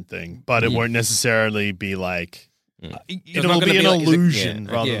a different thing, but it won't necessarily be like... It'll not gonna be an be like- is it- illusion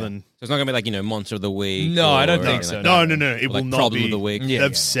yeah, rather yeah. than... So it's not going to be like, Monster of the Week. No, I don't or think anything so, like No, that. no. It Or like will not Problem be... of the Week. Yeah,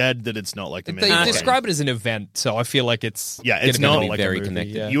 They've yeah. said that it's not like the They Mandalorian. describe it as an event, so I feel like it's... Yeah, it's gonna not be like very a movie.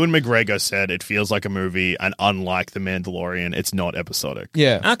 connected. Yeah. Ewan McGregor said it feels like a movie, and unlike The Mandalorian, it's not episodic.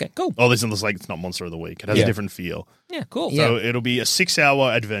 Yeah. Okay, cool. Oh, listen, it's like it's not Monster of the Week. It has Yeah. a different feel. Yeah, cool. So it'll be a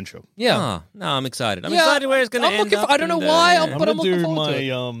 6-hour adventure. Yeah. Ah, no, I'm excited. I'm Yeah, excited where it's going to I'm end looking up. for- I don't know and, why, I'm but I'm gonna looking do forward to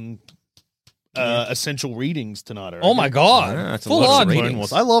my essential readings tonight. I Oh my reckon. God. Yeah, that's a Full lot of on. reading. Clone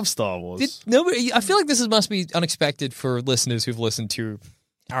Wars. I love Star Wars. I feel like this must be unexpected for listeners who've listened to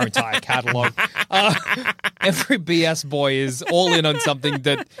our entire catalog. Every BS boy is all in on something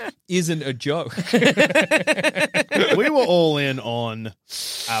that isn't a joke. We were all in on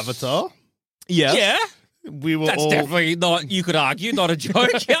Avatar. Yes. Yeah, We were that's all. definitely not, you could argue, not a joke.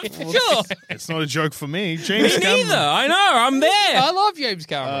 Yeah, for sure. It's not a joke for me. Me James Cameron. neither. I know. I'm there. I love James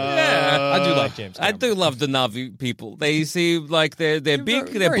Cameron. Yeah. I do like James I Cameron. do love the Navi people. They seem like they're big, very-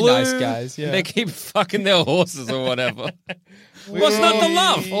 they're very blue. nice guys, yeah. They keep fucking their horses or whatever. What's not to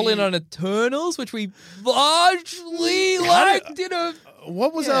love? All in on Eternals, which we largely liked.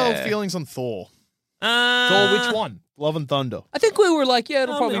 What was our feelings on Thor? Thor, which one? Love and Thunder. I think we were like, yeah,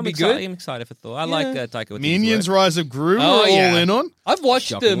 it'll probably I'm be excited. good. I'm excited for Thor. I like Taika Waititi's Minions work. Rise of Gru. Oh, we're yeah. all in on. I've watched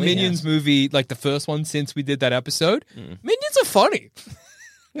the Shockingly, Minions yes. movie, like the first one since we did that episode. Minions are funny.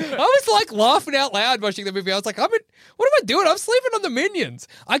 I was like laughing out loud watching the movie. I was like, what am I doing? I'm sleeping on the Minions.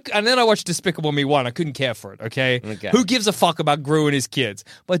 And then I watched Despicable Me 1. I couldn't care for it, okay? Who gives a fuck about Gru and his kids?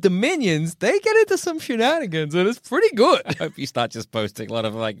 But the Minions, they get into some shenanigans and it's pretty good. I hope you start just posting a lot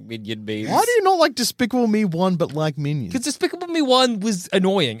of like minion memes. Why do you not like Despicable Me 1 but like Minions? Because Despicable Me 1 was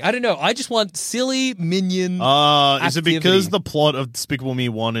annoying. I don't know. I just want silly Minion. Is it because activity. the plot of Despicable Me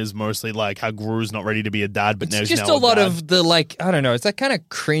 1 is mostly like how Gru's not ready to be a dad, but It's now just he's now a lot dad? of the like, I don't know, it's that kind of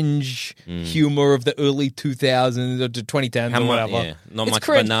cringe humor of the early 2000s or to 2010s or whatever. Yeah, not It's much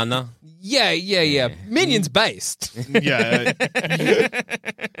cringe. banana. Yeah. Minions based. Yeah.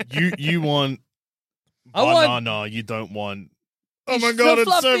 you want I want- banana, you don't want. Oh my It's god, so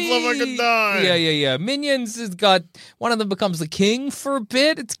it's so fluffy. fluffy I could die. Yeah. Minions has got one of them becomes the king for a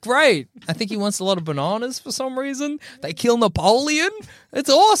bit. It's great. I think he wants a lot of bananas for some reason. They kill Napoleon. It's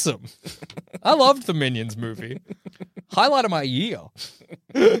awesome. I loved the Minions movie. Highlight of my year.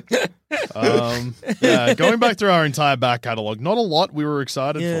 Yeah, going back through our entire back catalogue, not a lot we were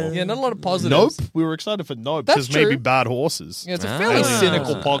excited for. Yeah, not a lot of Nope, positives. we were excited for Nope That's because maybe true. bad horses. Yeah, it's a fairly Ah.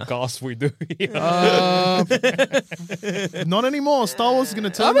 cynical podcast we do here. Not anymore. Star Wars is going to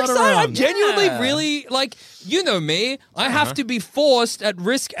turn I'm that excited. I'm around. genuinely Yeah. really like, you know me. I have to be forced at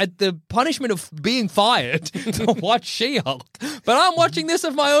risk at the punishment of being fired to watch She-Hulk. But I'm watching this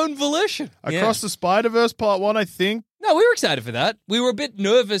of my own volition. Across the Spider-Verse Part 1, I think. No, we were excited for that. We were a bit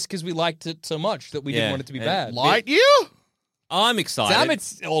nervous because we liked it so much that we didn't Yeah. want it to be Yeah. bad. Lightyear? I'm excited.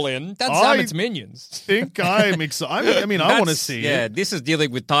 Zamet's all in. That's I- Zamet's Minions. Think I'm excited. I mean, I want to That's- see Yeah, it. this is dealing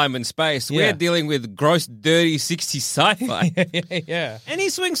with time and space. Yeah. We're dealing with gross, dirty 60s sci-fi. Yeah. And he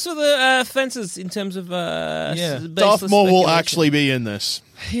swings for the fences in terms of Yeah. Darth Maul will actually be in this.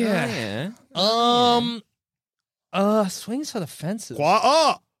 Yeah. Swings for the fences.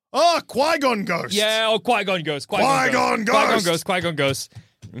 Qui-Gon Ghost. Yeah, Qui-Gon Ghost. Qui-Gon Ghost. Qui-Gon Ghost.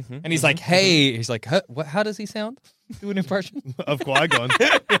 And he's like, hey. He's like, huh? How does he sound? Do an impression. Of Qui-Gon.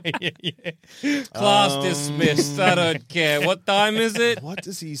 Class dismissed. I don't care. What time is it? What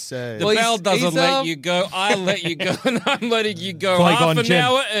does he say? The Well, bell he's- doesn't he's, let you go. I let you go, and I'm letting you go Qui-Gon half an Jinn.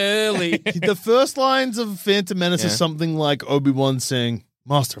 hour early. The first lines of Phantom Menace is Yeah. something like Obi-Wan saying,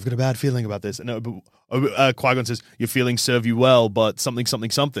 Master, I've got a bad feeling about this. And Qui-Gon says, your feelings serve you well, but something.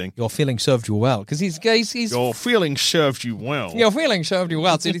 Your feeling served you well because he's Your feelings served you well. Your feeling served you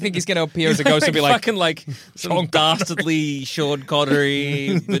well. So do you think he's going to appear as a ghost and be like, fucking like some dastardly Sean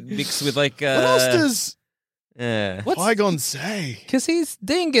Connery, but mixed with like. What else does Yeah. Qui-Gon say? Because he's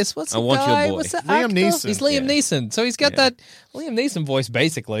Dingus. What's I the want your guy? boy. What's that Liam actor? Neeson. He's Liam Yeah. Neeson. So he's got that Liam Neeson voice,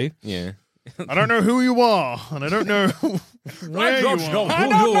 basically. Yeah. I don't know who you are, and I don't know where you are. I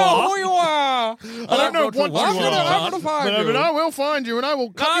don't know who you are. I don't know what you I'm gonna find but you. I will find you, and I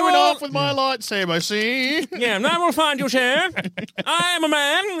will cut I you in will- half with my lightsaber, see? Yeah, and I will find you, sir. I am a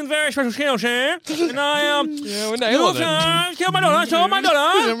man with very special skills, sir. And I Yeah, we're nailing it. kill my daughter,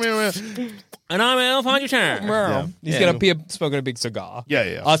 and I will find you, sir. Wow. He's Yeah. going to appear smoking a big cigar.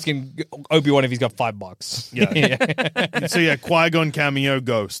 Yeah. Asking Obi-Wan if he's got $5. Yeah. So yeah, Qui-Gon cameo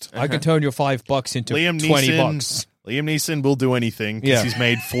ghost. I can turn your $5 into Liam $20. Neeson. Liam Neeson will do anything because Yeah. he's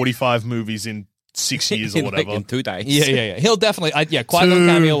made 45 movies in 6 years or In, like, whatever. in 2 days. Yeah. He'll definitely, Qui-Gon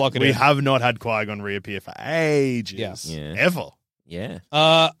cameo, lock it we in. have not had Qui-Gon reappear for ages. Yeah. Ever. Yeah.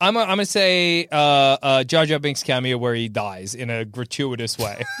 I'm gonna say Jar Jar Binks cameo where he dies in a gratuitous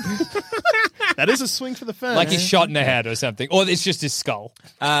way, That is a swing for the fence. like he's shot in the head or something, or it's just his skull.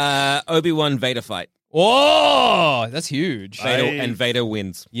 Obi-Wan Vader fight. Oh, that's huge. And Vader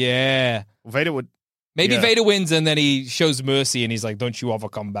wins. Yeah, Vader would. maybe Yeah. Vader wins and then he shows mercy and he's like, "Don't you ever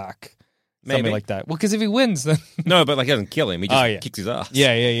come back." Something Maybe. like that. Well, because if he wins, then No, but like he doesn't kill him. He just Oh, yeah. kicks his ass.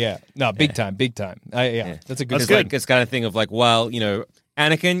 yeah. No, big time. Yeah, that's a good. It's swing. like this kind of thing of like, well,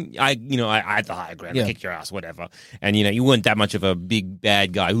 Anakin, I agree, I'd Yeah. kick your ass, whatever. And you weren't that much of a big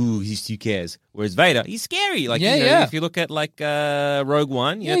bad guy. Ooh, who cares? Whereas Vader, he's scary. Like, Yeah. if you look at like Rogue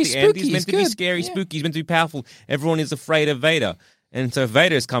One, Yeah, at he's the end, spooky, he's meant he's to be good. scary, Yeah. spooky. He's meant to be powerful. Everyone is afraid of Vader, and so if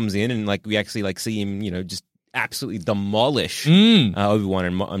Vader comes in and like we actually like see him, just absolutely demolish Obi-Wan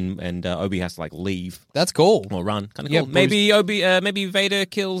and Obi has to like leave That's cool. or run. Kind of Yeah, cool. Maybe Vader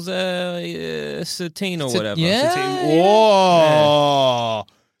kills Satine or whatever. yeah. Satine. Whoa.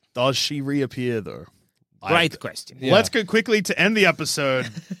 Does she reappear though? Great question. Yeah. Let's go quickly to end the episode.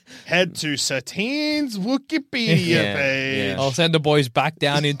 Head to Satine's Wikipedia Yeah, page. yeah. I'll send the boys back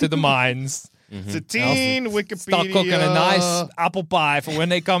down into the mines. Satine Wikipedia. Start cooking a nice apple pie for when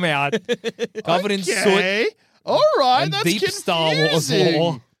they come out, covered in soot Okay. All right. and That's deep Star Wars confusing.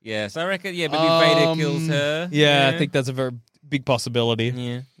 lore. Yeah, so I reckon, maybe Vader kills her. Yeah, I think that's a very big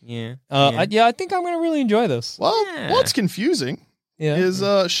possibility. Yeah. I think I'm going to really enjoy this. Well, Yeah. what's confusing Yeah. is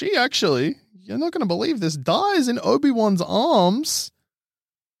she actually, you're not going to believe this, dies in Obi-Wan's arms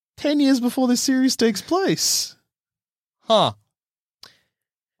 10 years before this series takes place. Huh.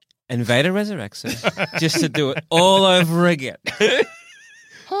 And Vader resurrects her just to do it all over again.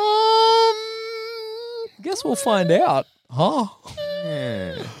 Guess we'll find out. Huh.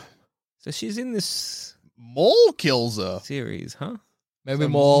 Yeah. So she's in this Maul kills her. series, huh? Maybe So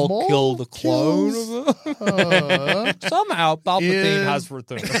Maul Maul killed the clone kills of her. Somehow Palpatine Yeah. has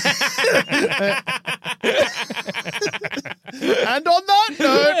returned. And on that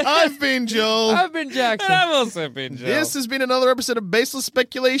note, I've been Joel. I've been Jackson. I've also been Joe. This has been another episode of Baseless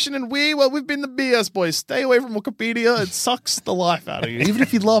Speculation, and we've been the BS boys. Stay away from Wikipedia. It sucks the life out of you, even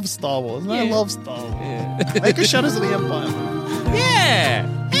if you love Star Wars. And I love Star Wars. Make a Shadows of the Empire. Yeah.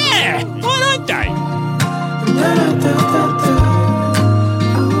 Why don't they?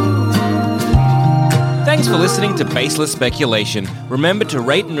 Thanks for listening to Baseless Speculation. Remember to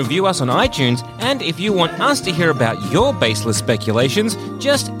rate and review us on iTunes, and if you want us to hear about your baseless speculations,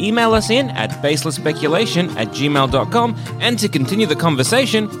 just email us in at baselessspeculation@gmail.com, and to continue the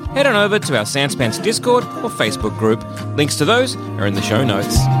conversation, head on over to our Sanspants Discord or Facebook group. Links to those are in the show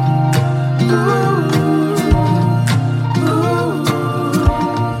notes.